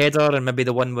 the header and maybe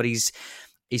the one where he's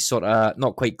sort of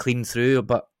not quite clean through,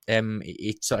 but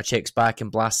he sort of checks back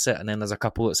and blasts it, and then there's a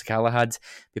couple that Sakala had.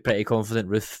 Be pretty confident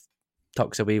Roofe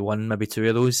tucks away one, maybe two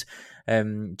of those.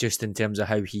 Just in terms of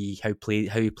how he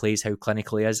plays, how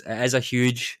clinical he is. It is a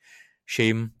huge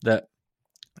shame that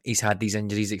he's had these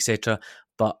injuries, etc.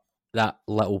 But that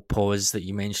little pause that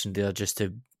you mentioned there, just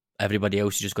to everybody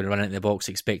else who's just going to run into the box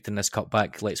expecting this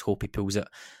cutback, let's hope he pulls it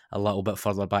a little bit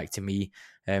further back to me,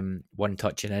 one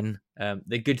touching in.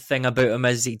 The good thing about him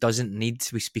is he doesn't need,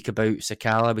 we speak about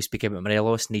Sakala, we speak about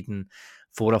Morelos needing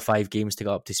 4 or 5 games to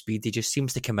get up to speed. He just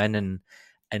seems to come in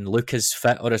and look as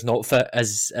fit or as not fit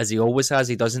as he always has.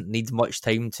 He doesn't need much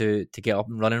time to get up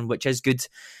and running, which is good.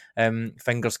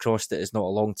 Fingers crossed that it's not a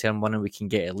long-term one and we can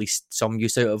get at least some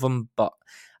use out of him, but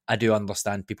I do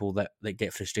understand people that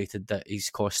get frustrated that he's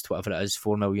cost whatever it is,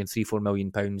 4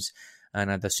 million pounds,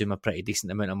 and I'd assume a pretty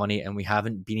decent amount of money, and we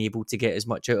haven't been able to get as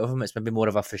much out of him. It's maybe more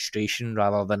of a frustration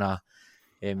rather than a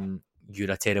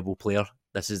you're a terrible player,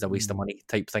 this is a waste of money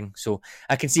type thing. So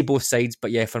I can see both sides,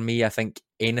 but yeah, for me, I think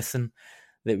anything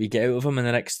that we get out of him in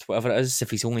the next whatever it is,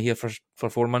 if he's only here for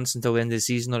 4 months until the end of the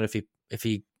season, or if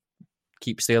he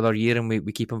keeps the other year and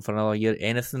we keep him for another year,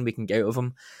 anything we can get out of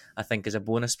him, I think is a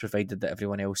bonus, provided that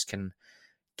everyone else can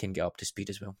get up to speed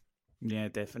as well. Yeah,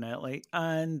 definitely.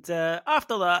 And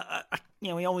after that,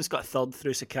 we almost got a third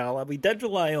through Sakala. We did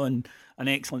rely on an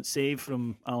excellent save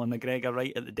from Alan McGregor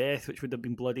right at the death, which would have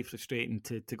been bloody frustrating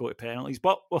to go to penalties.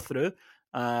 But we're through,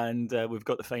 and we've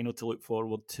got the final to look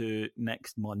forward to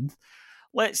next month.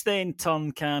 Let's then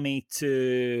turn, Cammy,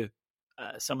 to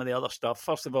some of the other stuff.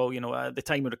 First of all, the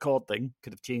time of recording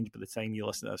could have changed by the time you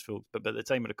listen to this, folks, but by the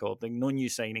time of recording, no new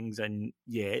signings in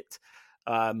yet.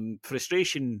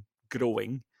 Frustration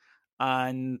growing.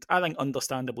 And I think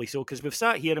understandably so, because we've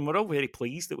sat here and we're all very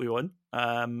pleased that we won.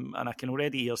 And I can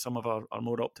already hear some of our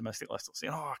more optimistic listeners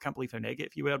saying, I can't believe how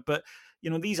negative you were. But,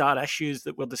 these are issues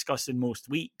that we're discussing most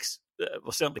weeks.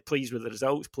 We're certainly pleased with the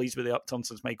results, pleased with the upturn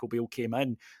since Michael Beale came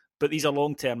in. But these are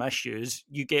long-term issues.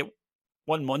 You get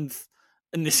 1 month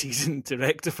in the season to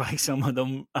rectify some of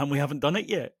them, and we haven't done it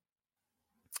yet.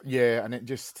 Yeah, and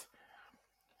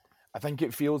I think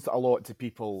it feels a lot to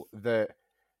people that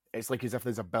it's like as if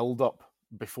there's a build-up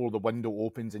before the window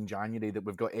opens in January, that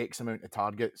we've got X amount of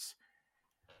targets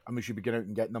and we should be going out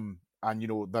and getting them. And,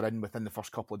 they're in within the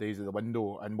first couple of days of the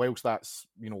window. And whilst that's,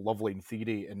 lovely in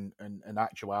theory, in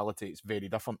actuality, it's very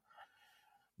different.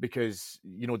 Because,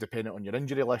 depending on your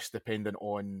injury list, depending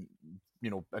on,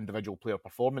 individual player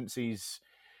performances,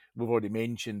 we've already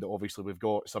mentioned that obviously we've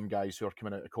got some guys who are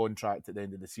coming out of contract at the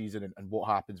end of the season, and what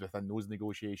happens within those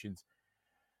negotiations.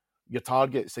 Your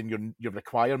targets and your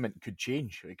requirement could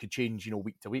change. It could change,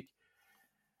 week to week.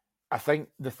 I think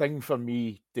the thing for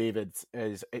me, David,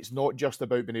 is it's not just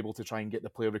about being able to try and get the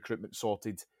player recruitment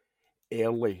sorted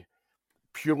early,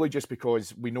 purely just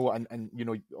because we know, and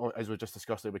as we just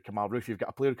discussed there with Kamal Roofe, you've got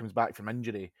a player who comes back from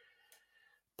injury,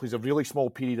 plays a really small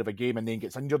period of a game and then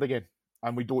gets injured again.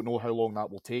 And we don't know how long that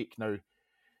will take. Now,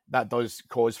 that does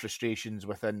cause frustrations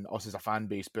within us as a fan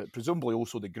base, but presumably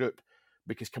also the group,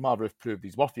 because Kamal Roofe proved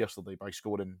his worth yesterday by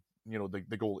scoring,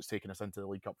 the goal that's taken us into the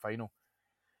League Cup final.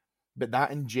 But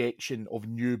that injection of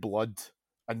new blood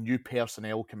and new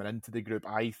personnel coming into the group,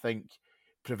 I think,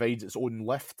 provides its own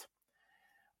lift.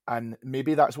 And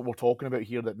maybe that's what we're talking about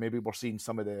here, that maybe we're seeing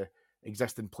some of the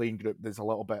existing playing group there's a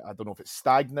little bit, I don't know if it's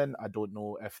stagnant, I don't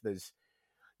know if there's,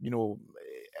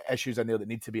 issues in there that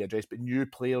need to be addressed, but new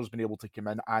players being able to come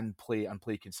in and play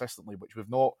consistently, which we've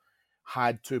not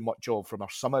had too much of from our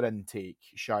summer intake,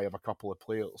 shy of a couple of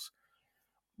players.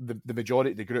 The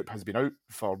majority of the group has been out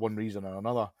for one reason or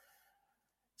another.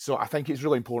 So I think it's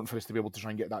really important for us to be able to try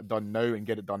and get that done now and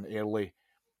get it done early.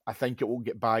 I think it will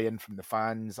get buy-in from the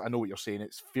fans. I know what you're saying.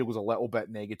 It feels a little bit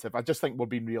negative. I just think we're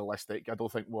being realistic. I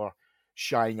don't think we're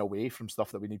shying away from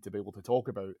stuff that we need to be able to talk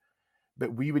about.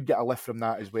 But we would get a lift from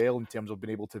that as well in terms of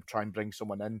being able to try and bring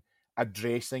someone in,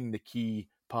 addressing the key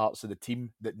parts of the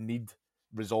team that need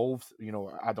resolved.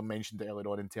 Adam mentioned it earlier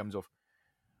on in terms of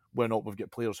whether or not we've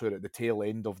got players who are at the tail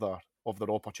end of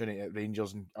their opportunity at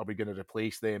Rangers, and are we going to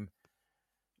replace them?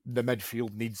 The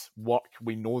midfield needs work.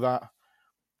 We know that.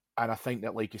 And I think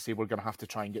that, like you say, we're going to have to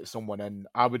try and get someone in.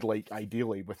 I would like,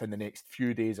 ideally, within the next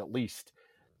few days at least,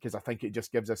 because I think it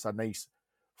just gives us a nice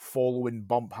following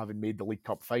bump having made the League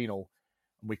Cup final.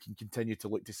 And we can continue to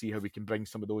look to see how we can bring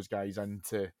some of those guys in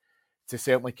to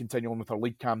certainly continue on with our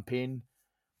league campaign.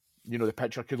 The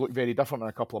picture could look very different in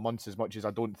a couple of months, as much as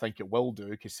I don't think it will do,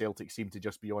 because Celtic seem to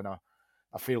just be on a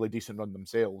fairly decent run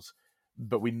themselves.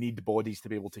 But we need bodies to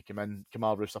be able to come in.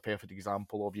 Kamal Roofe's a perfect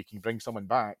example of, you can bring someone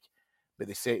back, but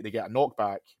they get a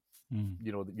knockback,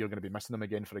 you're going to be missing them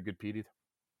again for a good period.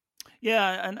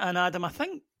 Yeah, and Adam, I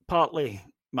think partly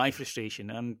my frustration,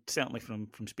 and certainly from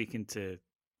speaking to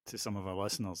some of our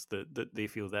listeners, that they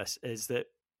feel this, is that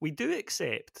we do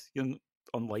accept you're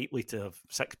unlikely to have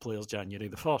 6 players January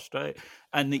the 1st, right?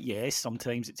 And that, yes,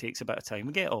 sometimes it takes a bit of time.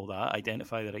 We get all that,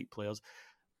 identify the right players,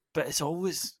 but it's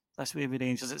always this way with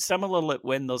Rangers. It's similar like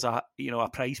when there's a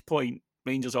price point,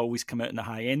 Rangers always come out in the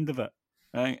high end of it,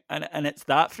 right? And it's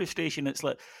that frustration. It's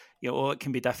like, it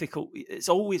can be difficult.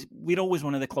 We're always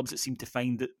one of the clubs that seem to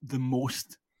find it the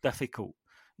most difficult,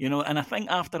 and I think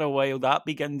after a while that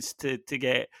begins to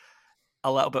get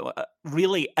a little bit,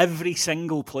 really every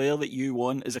single player that you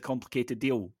want is a complicated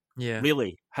deal. Yeah.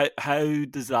 Really. How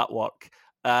does that work?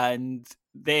 And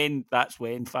then that's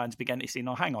when fans begin to say,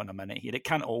 no, hang on a minute here. It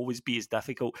can't always be as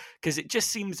difficult, because it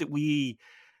just seems that we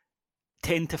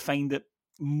tend to find it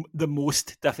the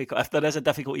most difficult. If there is a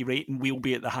difficulty rating, we'll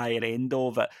be at the higher end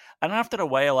of it. And after a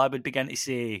while, I would begin to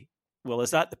say, well,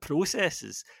 is that the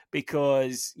processes?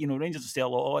 Because, Rangers will say a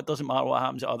lot, it doesn't matter what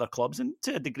happens at other clubs. And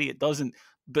to a degree, it doesn't.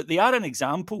 But they are an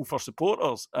example for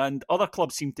supporters, and other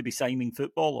clubs seem to be signing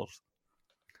footballers.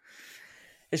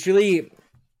 It's really,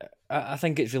 I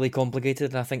think it's really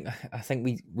complicated. I think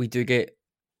we do get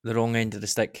the wrong end of the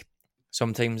stick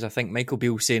sometimes. I think Michael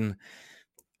Beale saying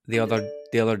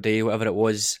the other day, whatever it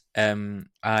was,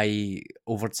 I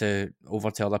over to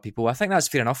other people. I think that's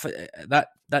fair enough.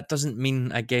 That doesn't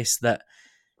mean, I guess, that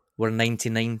we're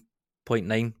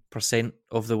 99.9%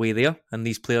 of the way there, and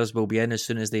these players will be in as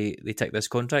soon as they take this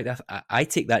contract. I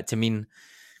take that to mean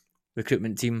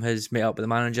recruitment team has met up with the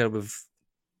manager. We've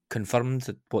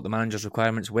confirmed what the manager's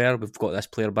requirements were. We've got this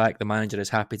player back. The manager is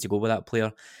happy to go with that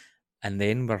player, and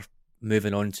then we're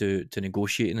moving on to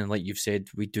negotiating. And like you've said,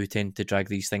 we do tend to drag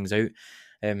these things out.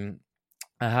 I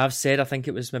have said, I think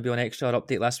it was maybe on Extra or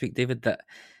Update last week, David, that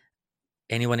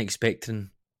anyone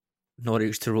expecting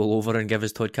Norwich to roll over and give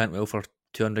us Todd Cantwell for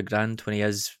 200 grand when he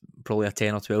is probably a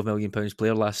 10 or 12 million pounds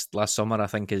player last summer, I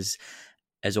think is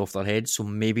off their head. So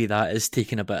maybe that is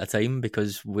taking a bit of time,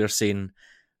 because we're saying,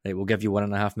 right, we'll give you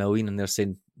 1.5 million, and they're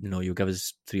saying, no, you'll give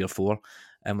us 3 or 4,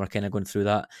 and we're kind of going through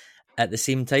that. At the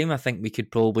same time, I think we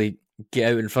could probably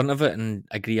get out in front of it and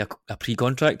agree a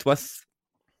pre-contract with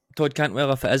Todd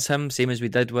Cantwell if it is him, same as we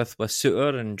did with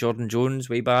Suter and Jordan Jones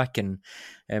way back, and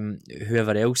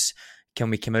whoever else. Can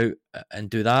we come out and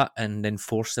do that and then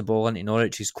force the ball into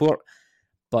Norwich's court?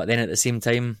 But then at the same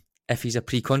time, if he's a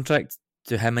pre-contract,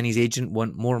 do him and his agent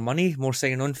want more money, more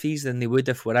signing-on fees than they would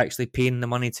if we're actually paying the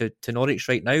money to Norwich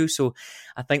right now? So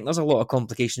I think there's a lot of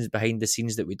complications behind the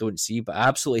scenes that we don't see, but I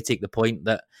absolutely take the point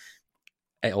that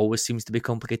it always seems to be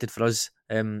complicated for us.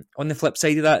 On the flip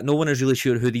side of that, no one is really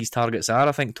sure who these targets are.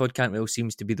 I think Todd Cantwell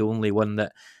seems to be the only one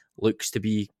that looks to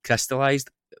be crystallised.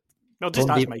 Well, just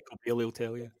ask Michael Bailey, will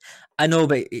tell you. I know,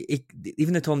 but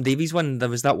even the Tom Davies one, there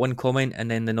was that one comment and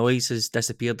then the noise has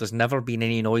disappeared. There's never been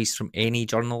any noise from any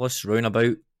journalists round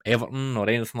about Everton or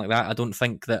anything like that. I don't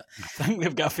think that... I think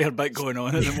they've got a fair bit going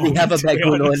on at the moment. They have a bit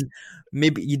going on.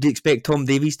 Maybe you'd expect Tom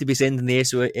Davies to be sending the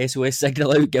SOS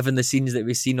signal out, given the scenes that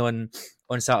we've seen on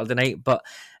Saturday night. But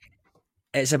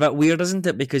it's a bit weird, isn't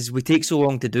it? Because we take so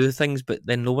long to do things, but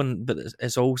then but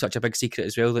it's all such a big secret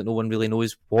as well that no one really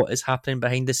knows what is happening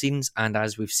behind the scenes. And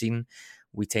as we've seen,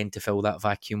 we tend to fill that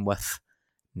vacuum with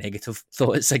negative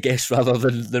thoughts, I guess, rather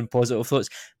than positive thoughts.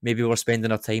 Maybe we're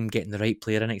spending our time getting the right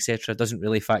player in, etc. It doesn't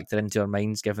really factor into our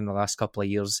minds given the last couple of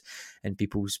years and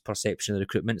people's perception of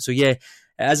recruitment. So yeah,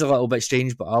 it is a little bit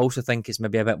strange, but I also think it's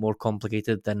maybe a bit more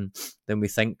complicated than we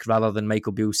think, rather than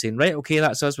Michael Beale saying, right, okay,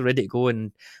 that's us, we're ready to go,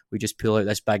 and we just pull out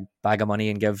this bag of money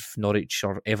and give Norwich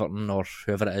or Everton or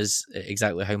whoever it is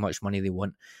exactly how much money they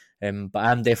want. But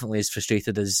I'm definitely as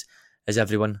frustrated as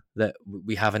everyone that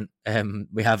we haven't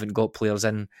got players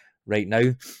in right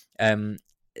now.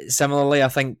 Similarly, I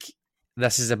think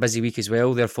this is a busy week as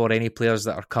well. Therefore, any players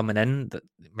that are coming in, that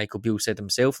Michael Beale said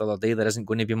himself the other day, there isn't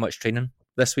going to be much training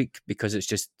this week because it's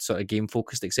just sort of game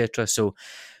focused, etc. So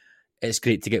it's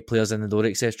great to get players in the door,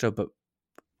 etc. But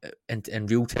in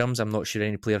real terms, I'm not sure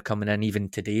any player coming in even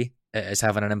today is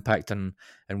having an impact on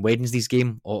Wednesday's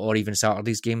game or even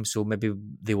Saturday's game. So maybe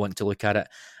they want to look at it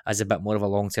as a bit more of a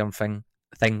long-term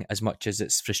thing as much as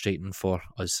it's frustrating for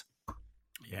us.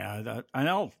 Yeah, and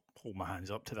I'll hold my hands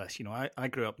up to this. You know, I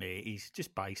grew up in the 80s,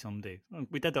 just buy somebody.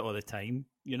 We did it all the time.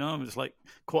 You know, it was like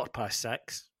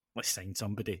 6:15, let's sign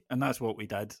somebody. And that's what we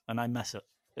did. And I miss it.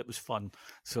 It was fun.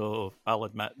 So I'll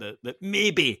admit that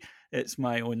maybe it's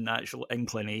my own natural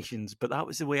inclinations, but that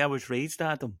was the way I was raised,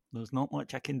 Adam. There's not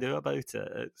much I can do about it.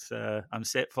 It's I'm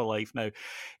set for life now.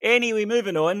 Anyway,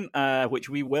 moving on, which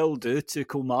we will do, to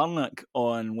Kilmarnock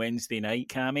on Wednesday night,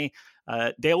 Cammy.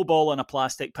 Dale ball on a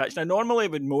plastic pitch. Now, normally I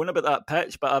would moan about that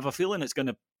pitch, but I have a feeling it's going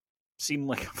to seem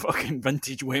like a fucking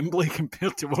vintage Wembley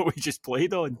compared to what we just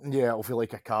played on. Yeah, it'll feel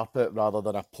like a carpet rather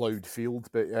than a ploughed field,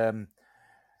 but...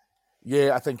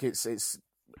 yeah, I think it's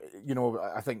you know,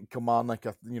 I think Kilmarnock,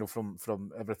 you know,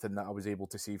 from everything that I was able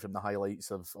to see from the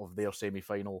highlights of their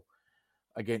semi-final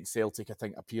against Celtic, I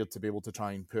think appeared to be able to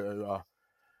try and put out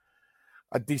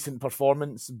a decent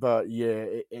performance. But yeah,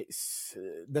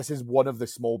 this is one of the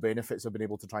small benefits of being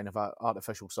able to try and have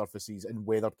artificial surfaces in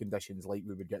weather conditions like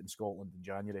we would get in Scotland in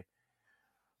January.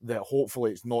 That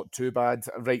hopefully it's not too bad.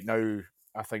 Right now,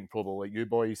 I think probably like you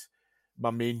boys, my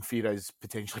main fear is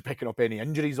potentially picking up any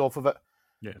injuries off of it.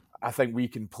 Yeah, I think we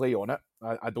can play on it.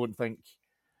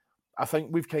 I think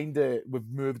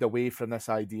we've moved away from this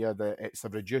idea that it's a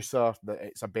reducer, that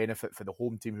it's a benefit for the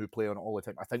home team who play on it all the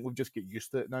time. I think we've just get used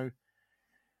to it now.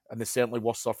 And there's certainly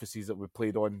worse surfaces that we've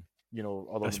played on, you know,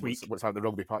 other this than week. what's happened the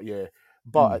rugby part, yeah.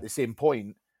 But at the same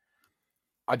point,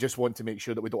 I just want to make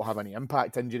sure that we don't have any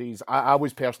impact injuries. I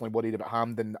was personally worried about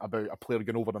Hampden, about a player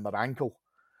going over on their ankle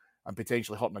and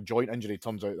potentially hurting a joint injury.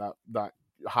 Turns out that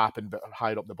happened, but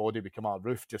higher up the body became a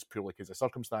Roofe just purely because of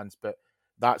circumstance. But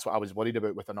that's what I was worried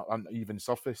about with an uneven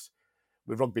surface.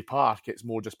 With Rugby Park, it's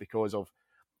more just because of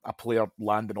a player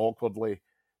landing awkwardly,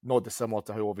 not dissimilar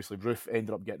to how obviously Roofe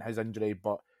ended up getting his injury,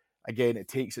 but again, it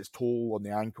takes its toll on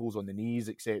the ankles, on the knees,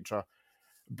 etc.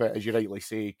 But as you rightly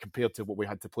say, compared to what we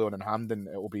had to play on in Hampden,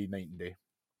 it will be night and day.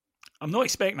 I'm not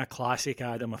expecting a classic,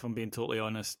 Adam, if I'm being totally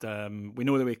honest. We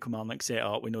know the way Kilmarnock set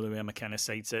up. We know the way McKenna's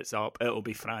side sets up. It'll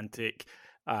be frantic.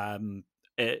 I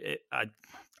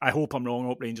hope I'm wrong. I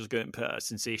hope Rangers go out and put a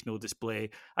sensational display.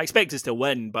 I expect us to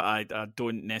win, but I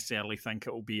don't necessarily think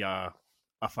it will be a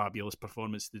fabulous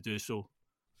performance to do so.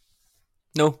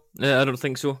 No, I don't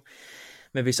think so.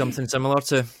 Maybe something similar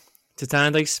to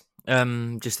Tannadice.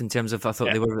 Just in terms of, I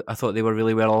thought they were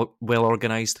really well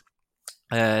organised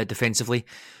defensively.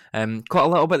 Quite a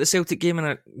little bit the Celtic game,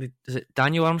 and is it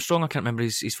Daniel Armstrong? I can't remember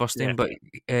his first name, but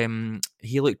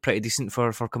he looked pretty decent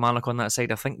for Kilmarnock on that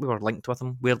side. I think we were linked with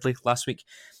him weirdly last week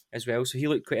as well, so he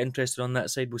looked quite interested on that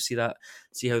side. We'll see how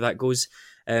that goes.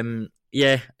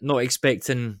 Not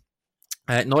expecting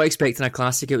a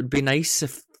classic. It would be nice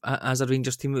if, as a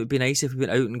Rangers team, it would be nice if we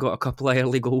went out and got a couple of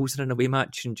early goals in an away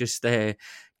match and just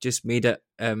made it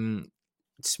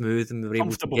smooth, and we were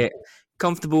able to get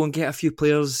comfortable and get a few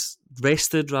players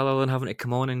rested rather than having to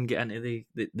come on and get into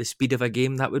the speed of a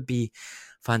game. That would be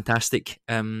fantastic.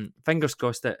 Fingers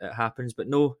crossed that it happens. But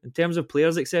no, in terms of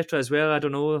players, etc. as well, I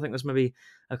don't know. I think there's maybe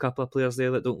a couple of players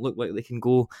there that don't look like they can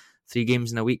go 3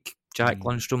 games in a week. Jack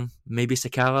Lundstrom, maybe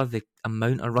Sakala. The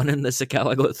amount of running that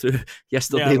Sakala got through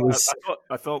yesterday was...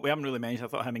 I thought we haven't really mentioned, I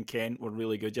thought him and Kent were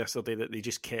really good yesterday, that they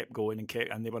just kept going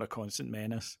and they were a constant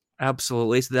menace.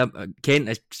 Absolutely. So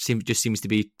Kent just seems to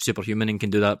be superhuman and can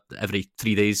do that every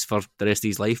 3 days for the rest of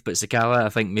his life. But Sakala, I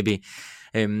think maybe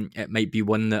it might be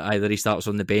one that either he starts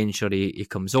on the bench or he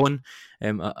comes on.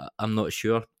 I'm not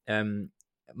sure.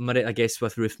 I guess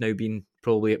with Roofe now being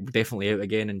probably definitely out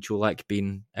again and Cholak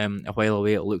being a while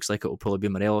away, it looks like it will probably be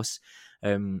Morelos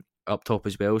up top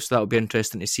as well. So that'll be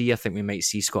interesting to see. I think we might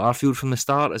see Scott Arfield from the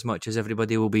start, as much as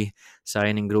everybody will be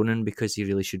sighing and groaning because he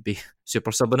really should be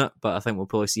super subbing it. But I think we'll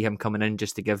probably see him coming in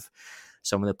just to give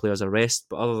some of the players a rest.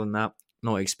 But other than that,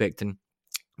 not expecting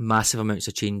massive amounts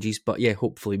of changes. But yeah,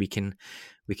 hopefully we can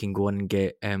go on and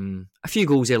get a few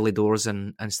goals early doors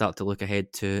and start to look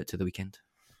ahead to the weekend.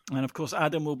 And of course,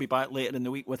 Adam will be back later in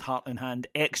the week with Heart in Hand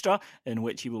Extra, in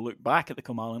which he will look back at the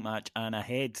Kilmarnock match and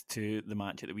ahead to the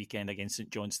match at the weekend against St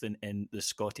Johnstone in the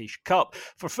Scottish Cup.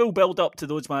 For full build-up to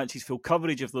those matches, full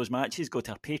coverage of those matches, go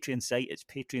to our Patreon site. It's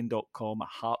patreon.com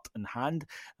Heart in Hand.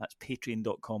 That's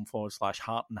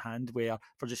patreon.com/Heart in Hand, where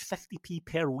for just 50p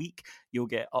per week, you'll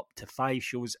get up to 5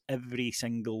 shows every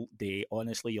single day.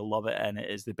 Honestly, you'll love it, and it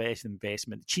is the best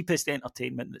investment, the cheapest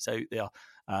entertainment that's out there.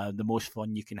 The most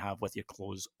fun you can have with your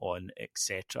clothes on,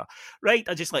 etc. Right,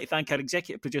 I'd just like to thank our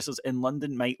executive producers in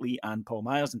London, Mike Lee and Paul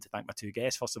Myers, and to thank my 2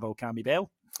 guests. First of all, Cammy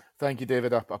Bell. Thank you,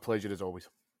 David. A pleasure as always.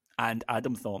 And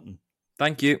Adam Thornton.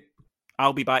 Thank you.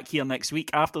 I'll be back here next week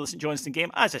after the St Johnstone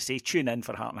game. As I say, tune in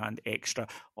for Heart and Hand Extra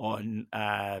on,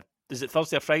 is it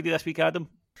Thursday or Friday this week, Adam?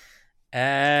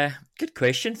 Good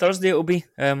question. Thursday it'll be,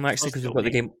 actually, because we've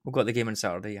got the game on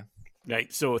Saturday, yeah.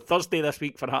 Right, so Thursday this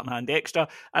week for Heart and Hand Extra,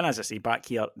 and as I say, back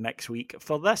here next week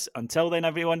for this. Until then,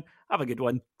 everyone, have a good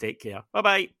one. Take care.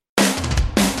 Bye-bye.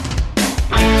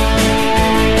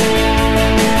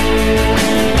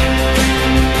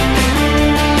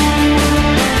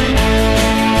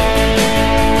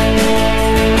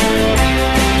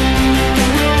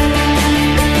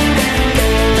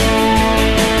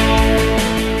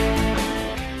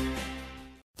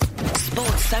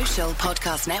 Sports Social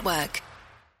Podcast Network.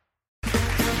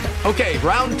 Okay,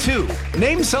 round 2.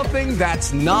 Name something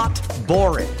that's not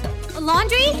boring. A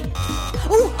laundry?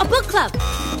 Ooh, a book club.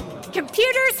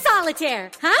 Computer solitaire,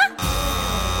 huh?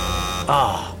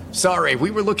 Ah, sorry,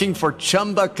 we were looking for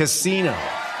Chumba Casino.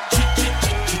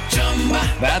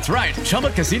 That's right,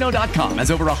 ChumbaCasino.com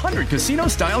has over 100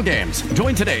 casino-style games.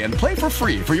 Join today and play for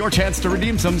free for your chance to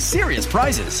redeem some serious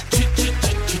prizes.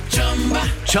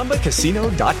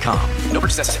 ChumbaCasino.com. No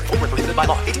purchase necessary. Void where prohibited by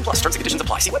law. 18+ terms and conditions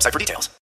apply. See website for details.